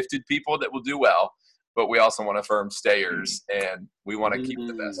send gifted people that will do well, but we also want to affirm stayers, and we want to keep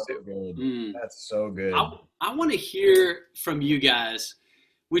the best too. That's so good. I want to hear from you guys.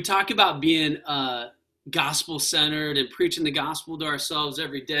 We talk about being gospel-centered and preaching the gospel to ourselves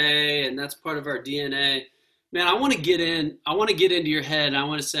every day, and that's part of our DNA. Man, I want to get into your head, and I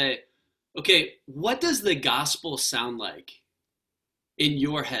want to say, okay, what does the gospel sound like in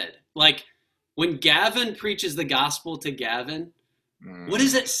your head? Like, when Gavin preaches the gospel to Gavin, what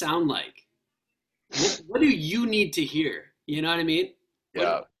does it sound like? What do you need to hear? You know what I mean?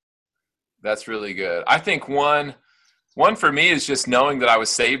 Yeah, that's really good. I think one for me is just knowing that I was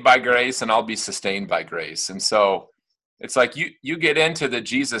saved by grace and I'll be sustained by grace. And so it's like you get into the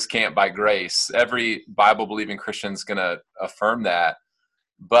Jesus camp by grace. Every Bible-believing Christian is going to affirm that.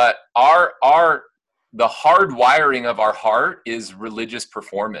 But the hard wiring of our heart is religious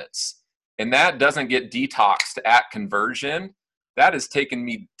performance. And that doesn't get detoxed at conversion. That has taken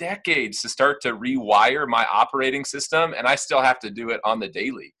me decades to start to rewire my operating system, and I still have to do it on the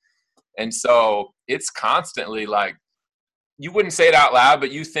daily. And so it's constantly like, you wouldn't say it out loud,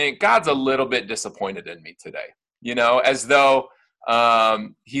 but you think God's a little bit disappointed in me today, you know, as though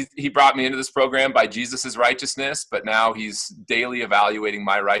he brought me into this program by Jesus's righteousness, but now he's daily evaluating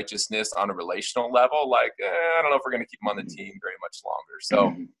my righteousness on a relational level. Like, I don't know if we're going to keep him on the team very much longer.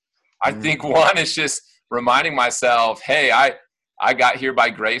 So I think one is just reminding myself, hey, I got here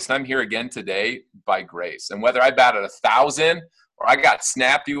by grace, and I'm here again today by grace. And whether I batted 1,000 or I got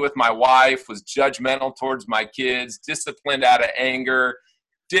snappy with my wife, was judgmental towards my kids, disciplined out of anger,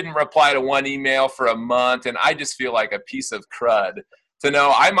 didn't reply to one email for a month, and I just feel like a piece of crud, to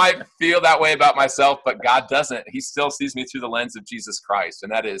know I might feel that way about myself, but God doesn't. He still sees me through the lens of Jesus Christ,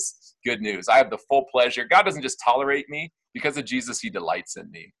 and that is good news. I have the full pleasure. God doesn't just tolerate me. Because of Jesus, he delights in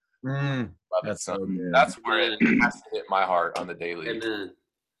me. That's so good. That's where it has to hit my heart on the daily. Amen.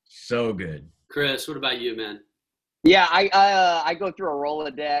 So good. Chris, what about you, man? Yeah, I go through a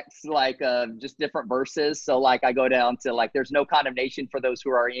Rolodex, like just different verses. So like I go down to like, there's no condemnation for those who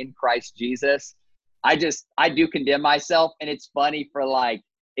are in Christ Jesus. I do condemn myself. And it's funny for like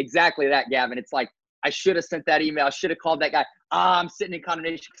exactly that, Gavin. It's like, I should have sent that email. I should have called that guy. I'm sitting in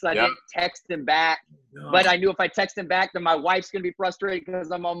condemnation because I didn't text him back. But I knew if I text him back, then my wife's going to be frustrated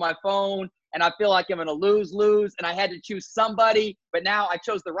because I'm on my phone. And I feel like I'm going to lose. And I had to choose somebody. But now I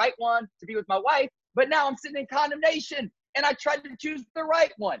chose the right one to be with my wife. But now I'm sitting in condemnation. And I tried to choose the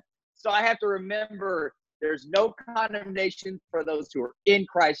right one. So I have to remember there's no condemnation for those who are in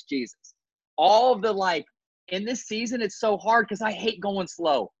Christ Jesus. All of the like, in this season, it's so hard because I hate going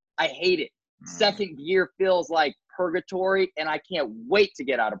slow. I hate it. Second gear feels like purgatory, and I can't wait to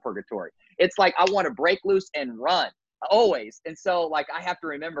get out of purgatory. It's like I want to break loose and run always. And so like I have to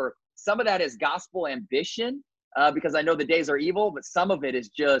remember some of that is gospel ambition because I know the days are evil, but some of it is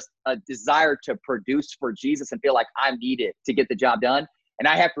just a desire to produce for Jesus and feel like I'm needed to get the job done. And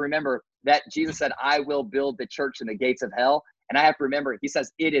I have to remember that Jesus said, I will build the church in the gates of hell. And I have to remember, he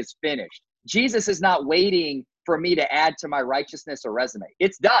says, it is finished. Jesus is not waiting for me to add to my righteousness or resume.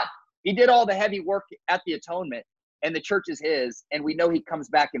 It's done. He did all the heavy work at the atonement, and the church is his, and we know he comes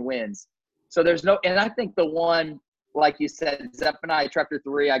back and wins. So there's no, and I think the one, like you said, Zephaniah chapter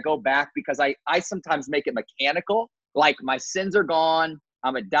 3, I go back because I sometimes make it mechanical. Like my sins are gone.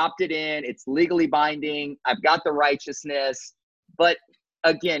 I'm adopted in. It's legally binding. I've got the righteousness. But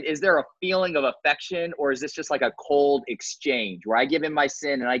again, is there a feeling of affection, or is this just like a cold exchange where I give him my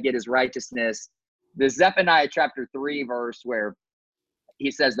sin and I get his righteousness? The Zephaniah chapter 3 verse where he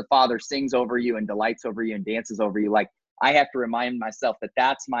says the Father sings over you and delights over you and dances over you. Like I have to remind myself that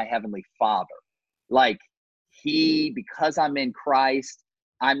that's my heavenly Father. Like because I'm in Christ,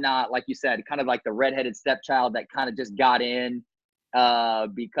 I'm not, like you said, kind of like the redheaded stepchild that kind of just got in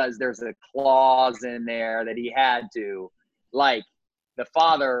because there's a clause in there that he had to. Like, the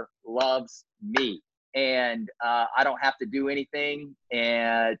Father loves me, and I don't have to do anything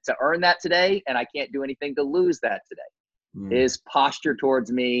and to earn that today, and I can't do anything to lose that today. His posture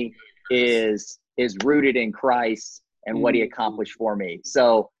towards me is rooted in Christ and what he accomplished for me.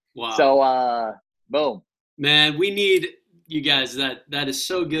 So, boom. Man, we need you guys. That is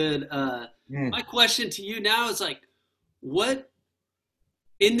so good. My question to you now is like, what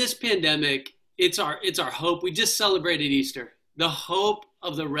in this pandemic? It's our hope. We just celebrated Easter, the hope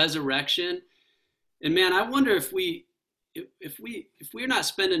of the resurrection, and man, I wonder if we're not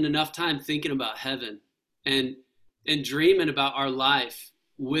spending enough time thinking about heaven and dreaming about our life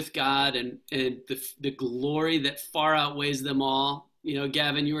with God and the glory that far outweighs them all. You know,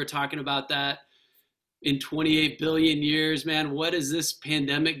 Gavin, you were talking about that. In 28 billion years, man, what is this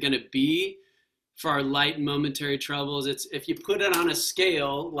pandemic going to be for our light and momentary troubles? It's, if you put it on a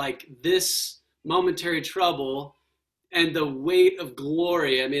scale, like this momentary trouble and the weight of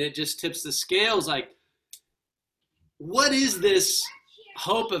glory, I mean, it just tips the scales. Like, what is this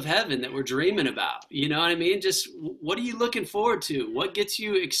hope of heaven that we're dreaming about? You know what I mean? Just what are you looking forward to? What gets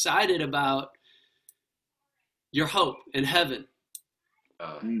you excited about your hope in heaven?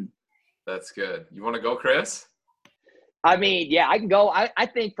 That's good. You want to go, Chris? I mean, yeah, I can go. I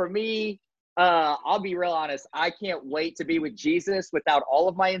think for me, I'll be real honest. I can't wait to be with Jesus without all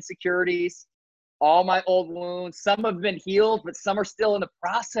of my insecurities, all my old wounds. Some have been healed, but some are still in the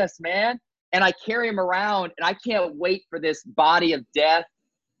process, man. And I carry them around, and I can't wait for this body of death,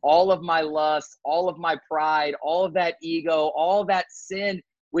 all of my lust, all of my pride, all of that ego, all that sin,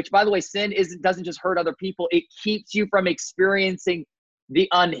 which, by the way, sin doesn't just hurt other people. It keeps you from experiencing the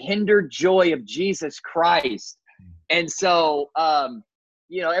unhindered joy of Jesus Christ. And so,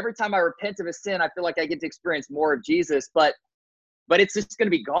 every time I repent of a sin, I feel like I get to experience more of Jesus, but it's just going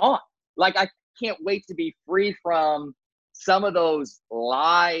to be gone. Like, I can't wait to be free from some of those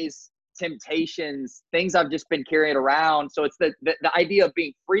lies, temptations, things I've just been carrying around. So it's the idea of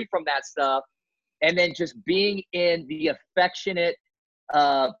being free from that stuff, and then just being in the affectionate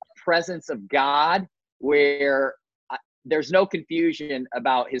presence of God, where there's no confusion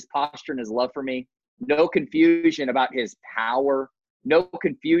about his posture and his love for me, no confusion about his power, no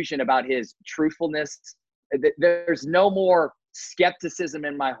confusion about his truthfulness. There's no more skepticism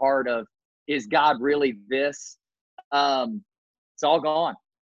in my heart of, is God really this? It's all gone.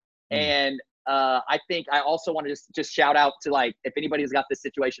 And I think I also want to just shout out to, like, if anybody's got this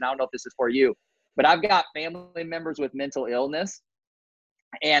situation, I don't know if this is for you, but I've got family members with mental illness,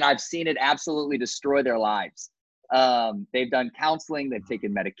 and I've seen it absolutely destroy their lives. They've done counseling, they've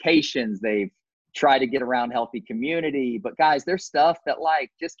taken medications, they've tried to get around healthy community, but guys, there's stuff that, like,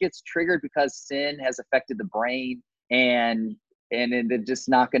 just gets triggered because sin has affected the brain, and they're just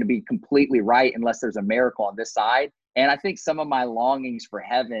not going to be completely right unless there's a miracle on this side. And I think some of my longings for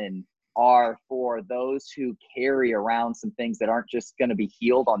heaven are for those who carry around some things that aren't just going to be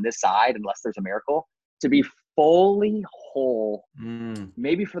healed on this side unless there's a miracle, to be fully whole.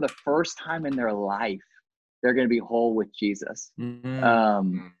 Maybe for the first time in their life, they're going to be whole with Jesus.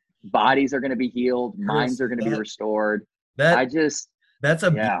 Bodies are going to be healed. Minds are going to be restored. That's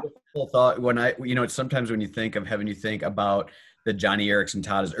a beautiful thought. When sometimes when you think of heaven, you think about the Johnny Erickson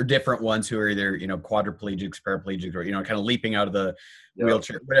Tadas, or different ones who are either, quadriplegics, paraplegics, or, kind of leaping out of the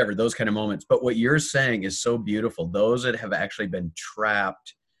wheelchair, whatever, those kind of moments. But what you're saying is so beautiful. Those that have actually been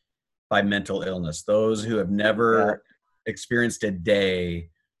trapped by mental illness, those who have never experienced a day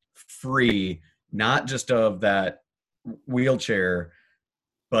free, not just of that wheelchair,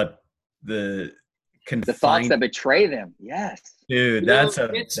 but the thoughts that betray them. Yes. Dude,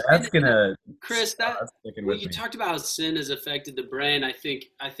 Chris, what you talked about how sin has affected the brain, I think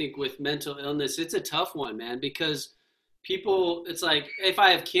with mental illness, it's a tough one, man, because people, it's like, if I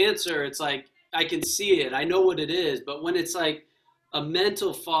have cancer, it's like, I can see it, I know what it is, but when it's like a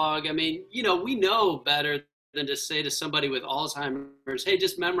mental fog, I mean, we know better than to say to somebody with Alzheimer's, hey,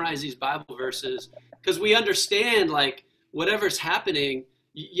 just memorize these Bible verses, because we understand, like, whatever's happening.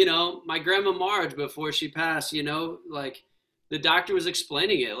 My grandma Marge, before she passed, like, the doctor was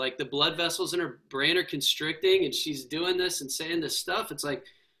explaining it, like the blood vessels in her brain are constricting, and she's doing this and saying this stuff. It's like,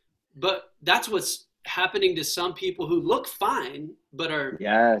 but that's what's happening to some people who look fine, but are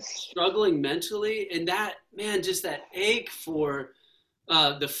struggling mentally. And that, man, just that ache for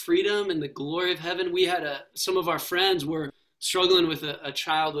the freedom and the glory of heaven. We had some of our friends were struggling with a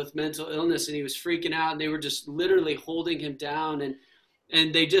child with mental illness, and he was freaking out, and they were just literally holding him down.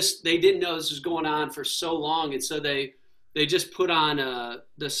 and they didn't know this was going on for so long, and so they just put on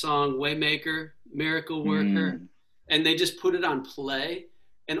the song Waymaker, Miracle Worker, and they just put it on play,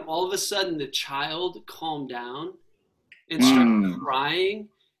 and all of a sudden the child calmed down and started crying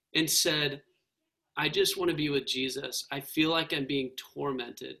and said, I just want to be with Jesus. I feel like I'm being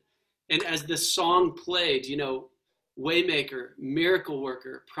tormented. And as the song played, you know, Waymaker, Miracle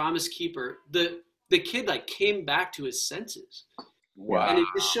Worker, Promise Keeper, the kid like came back to his senses. Wow. And it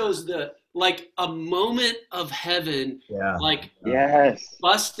just shows like a moment of heaven, like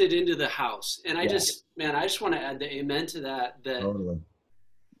busted into the house. And I just want to add the amen to that. Totally.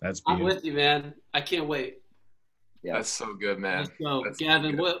 That's beautiful. I'm with you, man. I can't wait. Yeah. That's so good, man. So,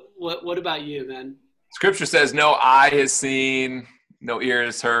 Gavin, what about you, man? Scripture says, no eye has seen, no ear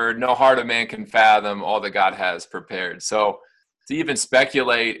has heard, no heart of man can fathom all that God has prepared. So to even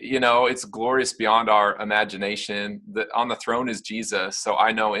speculate, you know, it's glorious beyond our imagination. On the throne is Jesus. So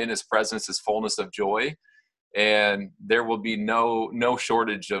I know in his presence is fullness of joy, and there will be no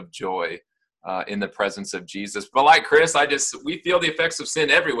shortage of joy in the presence of Jesus. But like Chris, we feel the effects of sin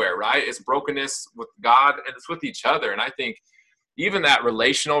everywhere, right? It's brokenness with God and it's with each other. And I think even that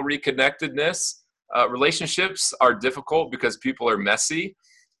relational reconnectedness, relationships are difficult because people are messy,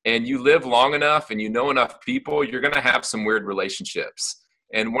 and you live long enough and you know enough people, you're going to have some weird relationships.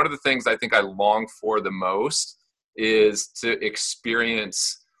 And one of the things I think I long for the most is to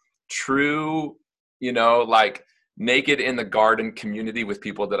experience true, you know, like naked in the garden community with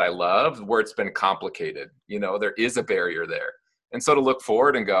people that I love, where it's been complicated. You know, there is a barrier there. And so to look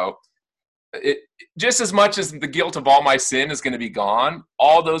forward and go, just as much as the guilt of all my sin is going to be gone,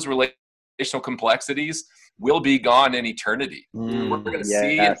 all those relational complexities will be gone in eternity. We're going to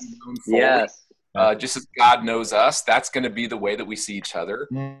see it fully. Just as God knows us, that's going to be the way that we see each other.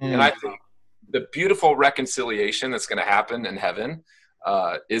 And I think the beautiful reconciliation that's going to happen in heaven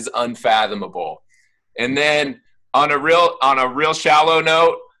is unfathomable. And then on a real shallow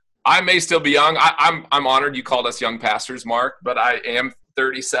note, I may still be young. I'm honored you called us young pastors, Mark, but I am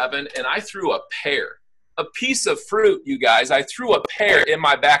 37, and I threw a piece of fruit, you guys. I threw a pear in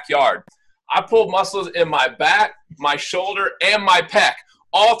my backyard. I pulled muscles in my back, my shoulder, and my pec,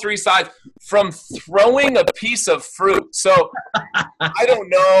 all three sides, from throwing a piece of fruit. So I don't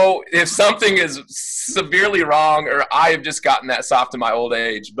know if something is severely wrong or I have just gotten that soft in my old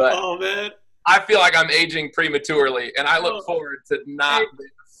age, but I feel like I'm aging prematurely, and I look forward to not being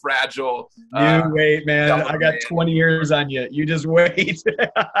fragile. You wait, man. I got 20 years on you. You just wait.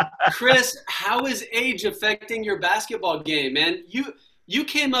 Chris, how is age affecting your basketball game, man? You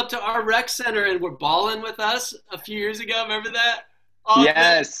came up to our rec center and were balling with us a few years ago. Remember that? Oh,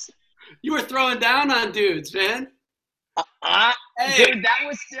 yes. Man. You were throwing down on dudes, man. Dude, that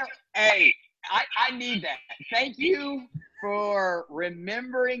was still – hey, I need that. Thank you for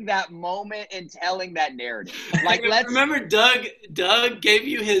remembering that moment and telling that narrative. Like, remember Doug gave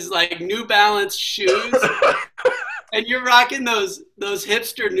you his, like, New Balance shoes? And you're rocking those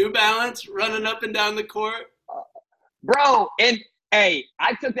hipster New Balance running up and down the court? Bro, and – hey,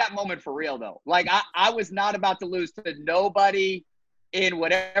 I took that moment for real, though. Like, I was not about to lose to nobody in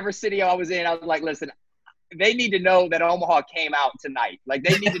whatever city I was in. I was like, listen, they need to know that Omaha came out tonight. Like,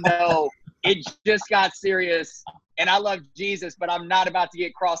 they need to know it just got serious. And I love Jesus, but I'm not about to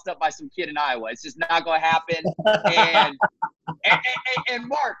get crossed up by some kid in Iowa. It's just not going to happen. And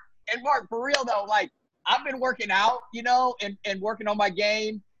Mark, for real, though, like, I've been working out, you know, and working on my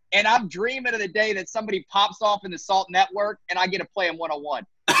game. And I'm dreaming of the day that somebody pops off in the Salt Network and I get to play him one-on-one.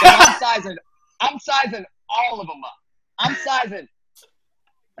 I'm sizing all of them up. I'm sizing.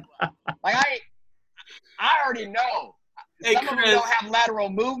 Like, I already know. Some of them don't have lateral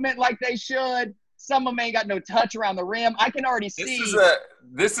movement like they should. Some of them ain't got no touch around the rim. I can already see.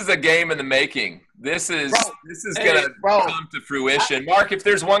 This is a game in the making. This is gonna come to fruition. Mark, if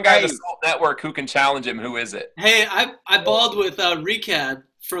there's one guy in the Salt Network who can challenge him, who is it? Hey, I balled with Recab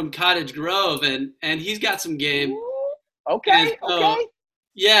from Cottage Grove, and he's got some game. Okay.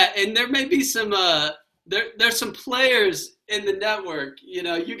 Yeah, and there may be some there's some players in the network. You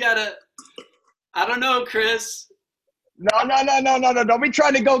know, you gotta. I don't know, Chris. No. Don't be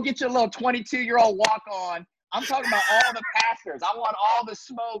trying to go get your little 22-year-old walk on. I'm talking about all the pastors. I want all the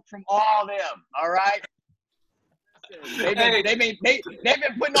smoke from all them. All right. They've been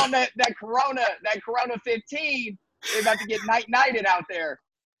putting on that Corona 15. They're about to get nighted out there.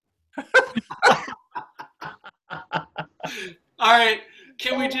 All right.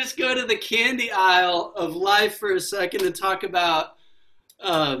 Can we just go to the candy aisle of life for a second and talk about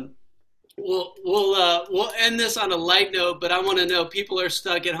we'll end this on a light note, but I want to know, people are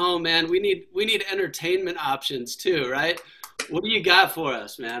stuck at home, man. We need entertainment options too, right? What do you got for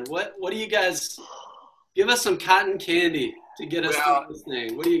us, man? What do you guys give us some cotton candy to get us through this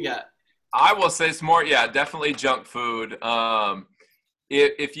thing? What do you got? I will say it's more, definitely junk food.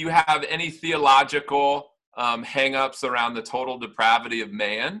 If you have any theological hang-ups around the total depravity of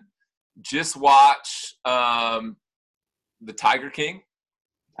man, just watch The Tiger King,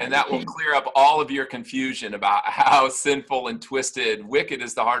 and that will clear up all of your confusion about how sinful and twisted, wicked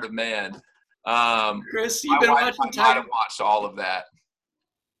is the heart of man. Chris, you've been watching Tiger? I've watched all of that.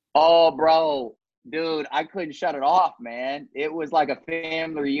 Oh, bro. Dude, I couldn't shut it off, man. It was like a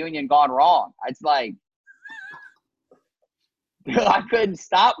family reunion gone wrong. It's like, dude, I couldn't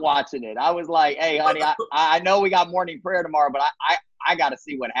stop watching it. I was like, hey, honey, I know we got morning prayer tomorrow, but I got to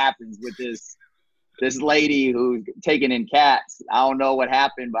see what happens with this lady who's taking in cats. I don't know what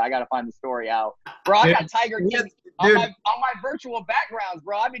happened, but I got to find the story out. Bro, I got Tiger King on my virtual backgrounds,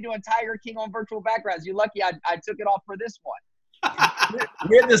 bro. I've been doing Tiger King on virtual backgrounds. You're lucky I took it off for this one.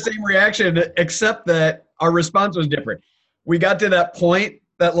 We had the same reaction, except that our response was different. We got to that point,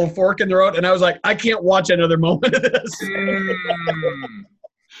 that little fork in the road, and I was like, I can't watch another moment of this.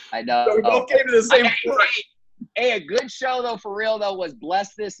 I know. So we both came to the same point. Hey, a good show, though, for real, though, was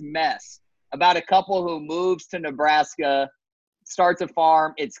Bless This Mess, about a couple who moves to Nebraska, starts a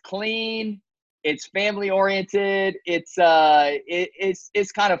farm. It's clean. It's family-oriented. It's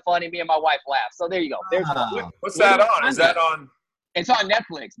kind of funny. Me and my wife laugh. So there you go. There's What's that on? Is that on? It's on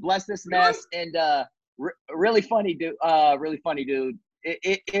Netflix. Bless This Mess, and really funny dude. Really funny dude.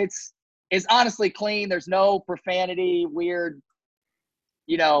 It's honestly clean. There's no profanity, weird,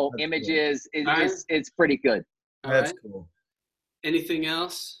 That's images. Cool. It's pretty good. That's cool. Anything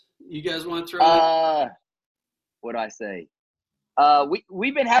else you guys want to throw in? What do I say?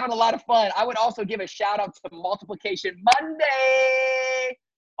 We've been having a lot of fun. I would also give a shout out to Multiplication Monday.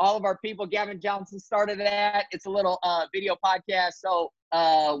 All of our people, Gavin Johnson started that. It's a little video podcast. So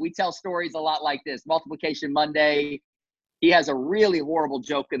we tell stories a lot like this. Multiplication Monday. He has a really horrible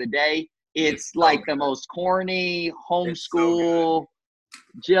joke of the day. It's like the most corny homeschool,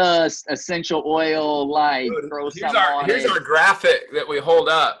 just essential oil, like throw some on it. Here's our graphic that we hold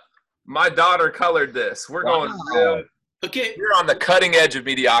up. My daughter colored this. We're going real. Okay. You're on the cutting edge of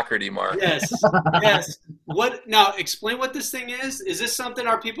mediocrity, Mark. Yes. Yes. Now explain what this thing is. Is this something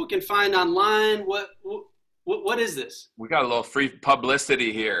our people can find online? What is this? We got a little free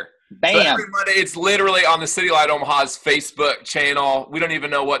publicity here. Bam. So every Monday, it's literally on the City Light Omaha's Facebook channel. We don't even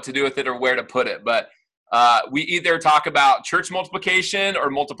know what to do with it or where to put it, but we either talk about church multiplication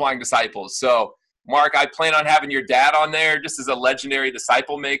or multiplying disciples. So, Mark, I plan on having your dad on there just as a legendary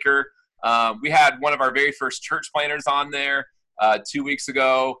disciple maker. We had one of our very first church planners on there 2 weeks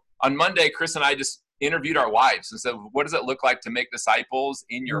ago. On Monday, Chris and I just interviewed our wives and said, what does it look like to make disciples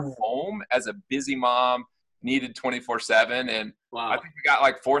in your home as a busy mom, needed 24/7? And wow. I think we got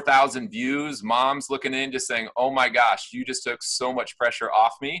like 4,000 views, moms looking in just saying, oh my gosh, you just took so much pressure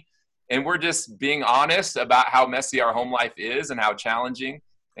off me. And we're just being honest about how messy our home life is and how challenging,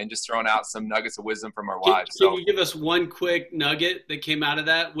 and just throwing out some nuggets of wisdom from our wives. Can you give us one quick nugget that came out of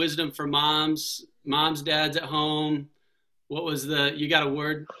that? Wisdom for moms, dads at home. What was you got a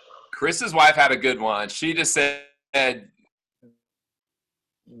word? Chris's wife had a good one. She just said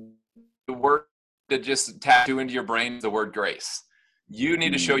the word that just tattoo into your brain is the word grace. You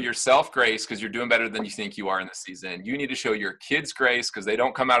need to show yourself grace because you're doing better than you think you are in this season. You need to show your kids grace because they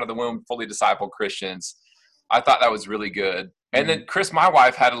don't come out of the womb fully discipled Christians. I thought that was really good. And then Chris, my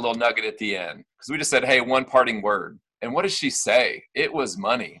wife, had a little nugget at the end because we just said, hey, one parting word. And what did she say? It was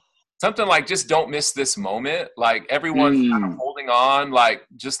money. Something like, just don't miss this moment. Like everyone's kind of holding on, like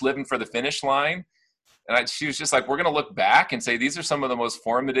just living for the finish line. And she was just like, we're going to look back and say, these are some of the most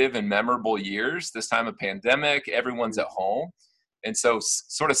formative and memorable years, this time of pandemic, everyone's at home. And so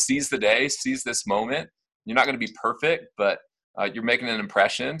sort of seize the day, seize this moment. You're not going to be perfect, but you're making an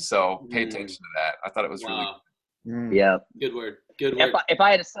impression. So pay attention to that. I thought it was really good. Yeah. Good word. Good word. If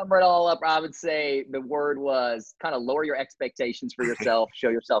I had to sum it all up, I would say the word was kind of lower your expectations for yourself, show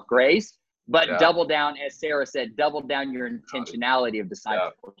yourself grace, but double down, as Sarah said, double down your intentionality of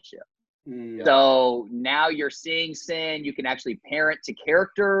discipleship. Yeah. So now you're seeing sin. You can actually parent to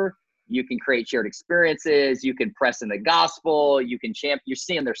character. You can create shared experiences. You can press in the gospel. You can you're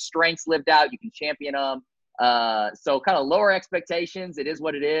seeing their strengths lived out. You can champion them. So kind of lower expectations. It is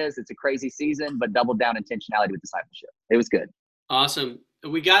what it is. It's a crazy season, but double down intentionality with discipleship. It was good. Awesome.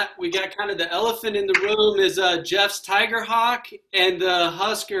 We got kind of the elephant in the room is Jeff's Tiger Hawk and the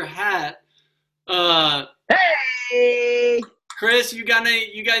Husker hat. Hey, Chris, you got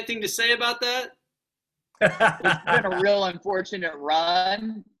anything to say about that? It's been a real unfortunate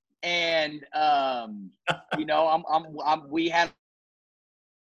run. and we had.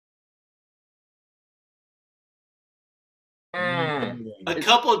 A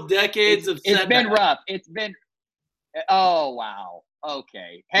couple decades of It's been setback. rough. It's been. Oh wow.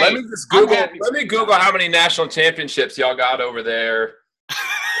 Okay. Hey, Let me just Google. Let me Google how many national championships y'all got over there.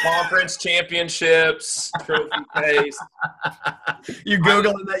 Conference championships, trophy case. You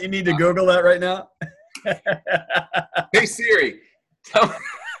Googling that? You need to Google that right now? Hey Siri, tell me.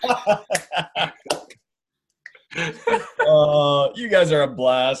 You guys are a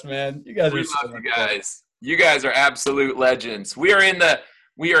blast, man. You guys are We so love you guys. You guys are absolute legends. We are in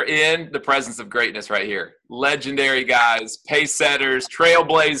the presence of greatness right here. Legendary guys, pace setters,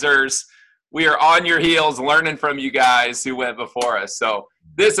 trailblazers. We are on your heels learning from you guys who went before us. So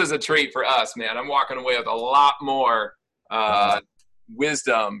this is a treat for us, man. I'm walking away with a lot more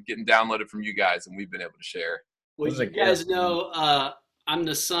wisdom getting downloaded from you guys than we've been able to share. Well, you guys know I'm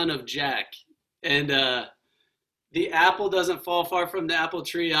the son of Jack. And the apple doesn't fall far from the apple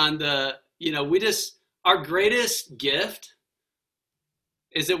tree on the, our greatest gift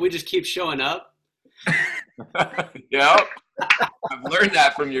is that we just keep showing up. Yep. I've learned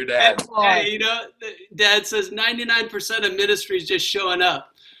that from your dad. Hey, Dad says 99% of ministry is just showing up,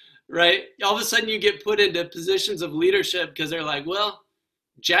 right? All of a sudden you get put into positions of leadership because they're like, well,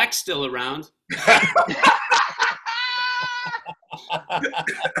 Jack's still around.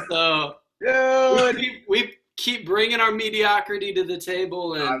 So we keep bringing our mediocrity to the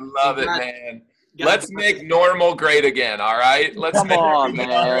table. And I love it, man. Let's make normal great again, all right? Let's make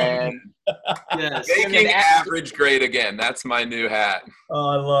man. Yes. Making average great again. That's my new hat. Oh,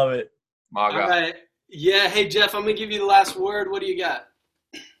 I love it. My God. All right. Yeah. Hey, Jeff, I'm going to give you the last word. What do you got?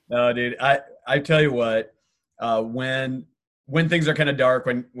 No, dude, I tell you what, when things are kind of dark,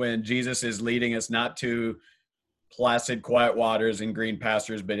 when Jesus is leading us not to placid, quiet waters and green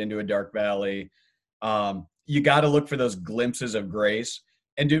pastures, but into a dark valley, you got to look for those glimpses of grace.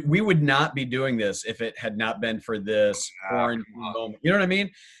 And dude, we would not be doing this if it had not been for this quarantine moment. You know what I mean?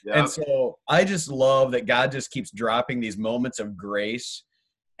 Yep. And so I just love that God just keeps dropping these moments of grace.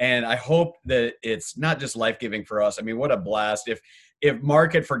 And I hope that it's not just life-giving for us. I mean, what a blast. If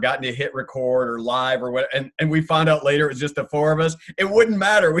Mark had forgotten to hit record or live or what, and we found out later it was just the four of us, it wouldn't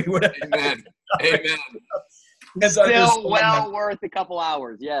matter. We would have. Amen. Amen. It's still well worth a couple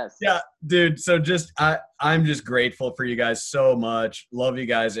hours. Yes. Yeah, dude. So I'm just grateful for you guys so much. Love you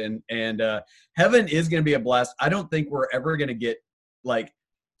guys. And heaven is going to be a blast. I don't think we're ever going to get like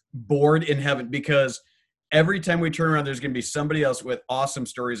bored in heaven because every time we turn around, there's going to be somebody else with awesome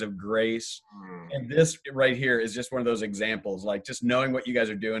stories of grace. And this right here is just one of those examples. Like just knowing what you guys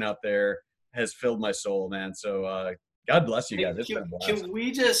are doing out there has filled my soul, man. So, God bless you guys. It's been a blast.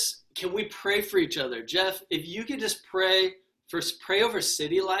 Can we pray for each other? Jeff, if you could just pray over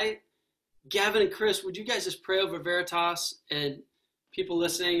City Light. Gavin and Chris, would you guys just pray over Veritas and people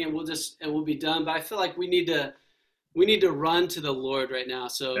listening, and we'll be done. But I feel like we need to run to the Lord right now.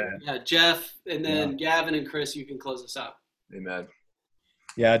 So yeah, Jeff, and then Gavin and Chris, you can close us out. Amen.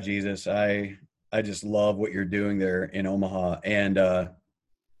 Yeah, Jesus, I just love what you're doing there in Omaha, and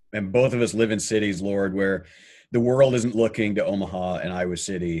both of us live in cities, Lord, where the world isn't looking to Omaha and Iowa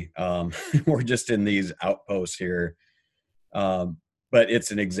City. We're just in these outposts here. But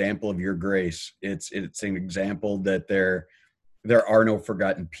it's an example of your grace. It's an example that there are no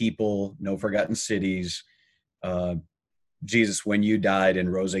forgotten people, no forgotten cities. Jesus, when you died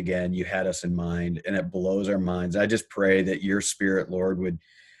and rose again, you had us in mind, and it blows our minds. I just pray that your Spirit, Lord,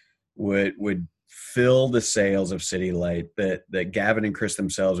 would fill the sails of City Light, that Gavin and Chris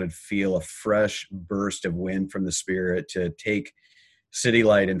themselves would feel a fresh burst of wind from the Spirit to take City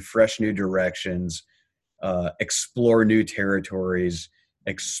Light in fresh new directions, explore new territories,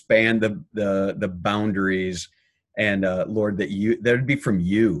 expand the boundaries, and Lord, that would be from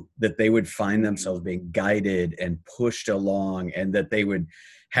you, that they would find themselves being guided and pushed along, and that they would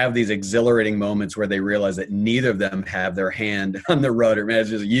have these exhilarating moments where they realize that neither of them have their hand on the rudder. Man, it's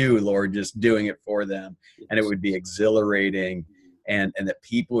just you, Lord, just doing it for them. And it would be exhilarating, and that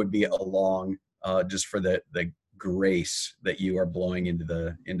people would be along just for the grace that you are blowing into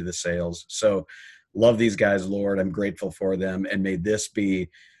the sails. So love these guys, Lord. I'm grateful for them. And may this be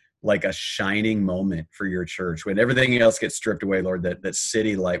like a shining moment for your church. When everything else gets stripped away, Lord, that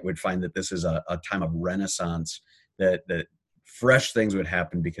City Light would find that this is a time of renaissance, that fresh things would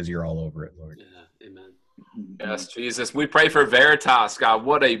happen because you're all over it, Lord. Yeah, amen. Yes, Jesus. We pray for Veritas, God.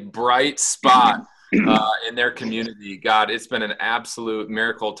 What a bright spot in their community, God. It's been an absolute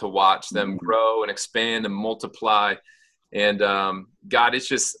miracle to watch them grow and expand and multiply. And God, it's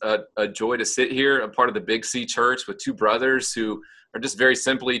just a joy to sit here, a part of the Big C Church with two brothers who or just very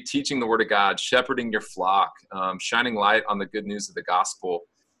simply teaching the Word of God, shepherding your flock, shining light on the good news of the gospel,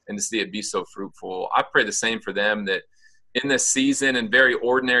 and to see it be so fruitful. I pray the same for them, that in this season, in very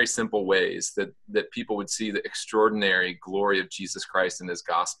ordinary, simple ways, that people would see the extraordinary glory of Jesus Christ and his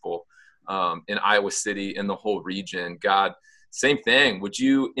gospel in Iowa City, in the whole region. God, same thing. Would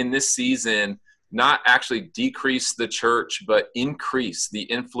you, in this season, not actually decrease the church, but increase the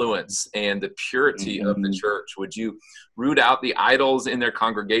influence and the purity of the church? Would you root out the idols in their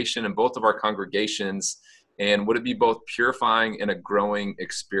congregation, in both of our congregations? And would it be both purifying and a growing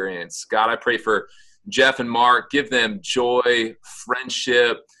experience? God, I pray for Jeff and Mark. Give them joy,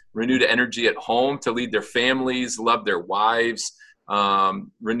 friendship, renewed energy at home to lead their families, love their wives,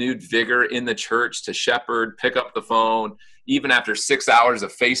 renewed vigor in the church to shepherd, pick up the phone, even after 6 hours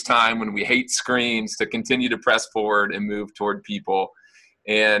of FaceTime when we hate screens, to continue to press forward and move toward people.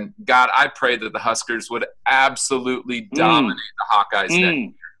 And God, I pray that the Huskers would absolutely dominate the Hawkeyes next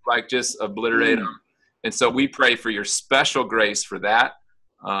year, like just obliterate them. And so we pray for your special grace for that.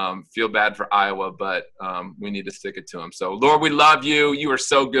 Feel bad for Iowa, but we need to stick it to them. So, Lord, we love you. You are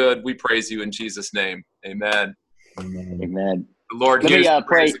so good. We praise you in Jesus' name. Amen. Amen. The Lord Let hears me the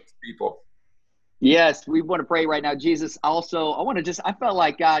praise pray. of his people. Yes, we want to pray right now. Jesus, also, I felt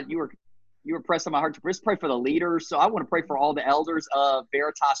like, God, you were pressing my heart to just pray for the leaders. So I want to pray for all the elders of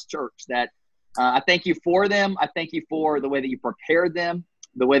Veritas Church, that I thank you for them. I thank you for the way that you prepared them,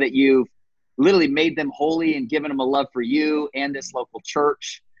 the way that you've literally made them holy and given them a love for you and this local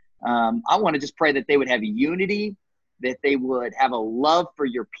church. I want to just pray that they would have unity, that they would have a love for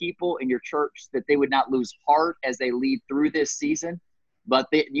your people and your church, that they would not lose heart as they lead through this season, but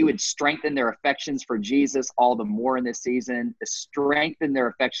that you would strengthen their affections for Jesus all the more in this season, to strengthen their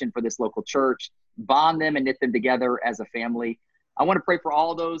affection for this local church, bond them and knit them together as a family. I want to pray for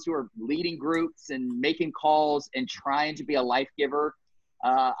all those who are leading groups and making calls and trying to be a life giver.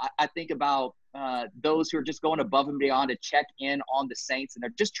 I think about those who are just going above and beyond to check in on the saints, and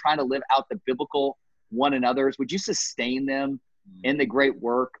they're just trying to live out the biblical one another's. Would you sustain them in the great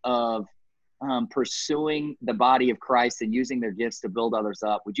work of pursuing the body of Christ and using their gifts to build others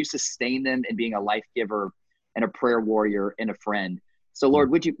up? Would you sustain them in being a life giver and a prayer warrior and a friend? So, Lord,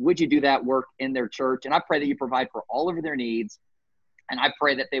 would you do that work in their church? And I pray that you provide for all of their needs. And I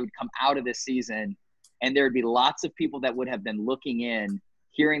pray that they would come out of this season and there'd be lots of people that would have been looking in,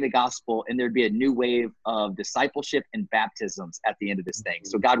 hearing the gospel, and there'd be a new wave of discipleship and baptisms at the end of this thing.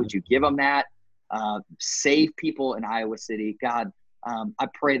 So God, would you give them that? Save people in Iowa City. God, I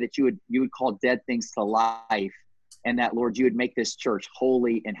pray that you would call dead things to life, and that, Lord, you would make this church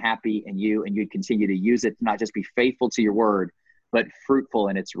holy and happy in you, and you'd continue to use it to not just be faithful to your word, but fruitful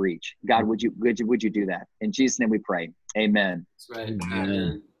in its reach. God, would you do that? In Jesus' name we pray. Amen. That's right.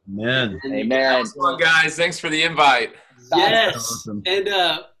 Amen. Amen. Amen. Well, guys, thanks for the invite. Yes. Awesome. And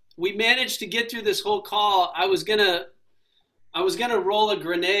we managed to get through this whole call. I was gonna roll a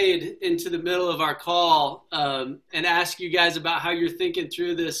grenade into the middle of our call and ask you guys about how you're thinking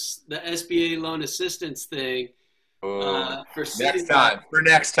through the SBA loan assistance thing. For next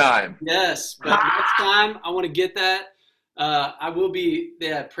time. Yes, but next time I want to get that. I will be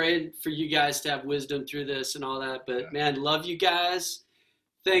praying for you guys to have wisdom through this and all that. But man, love you guys.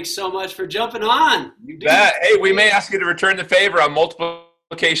 Thanks so much for jumping on. You bet. Hey, we may ask you to return the favor on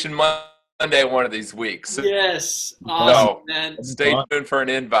Multiplication Monday one of these weeks. Yes. Awesome, man. Stay tuned for an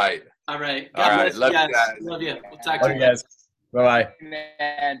invite. All right. God bless you guys. Love you. We'll talk to Love you guys. Bye-bye.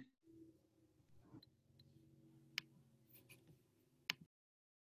 Amen.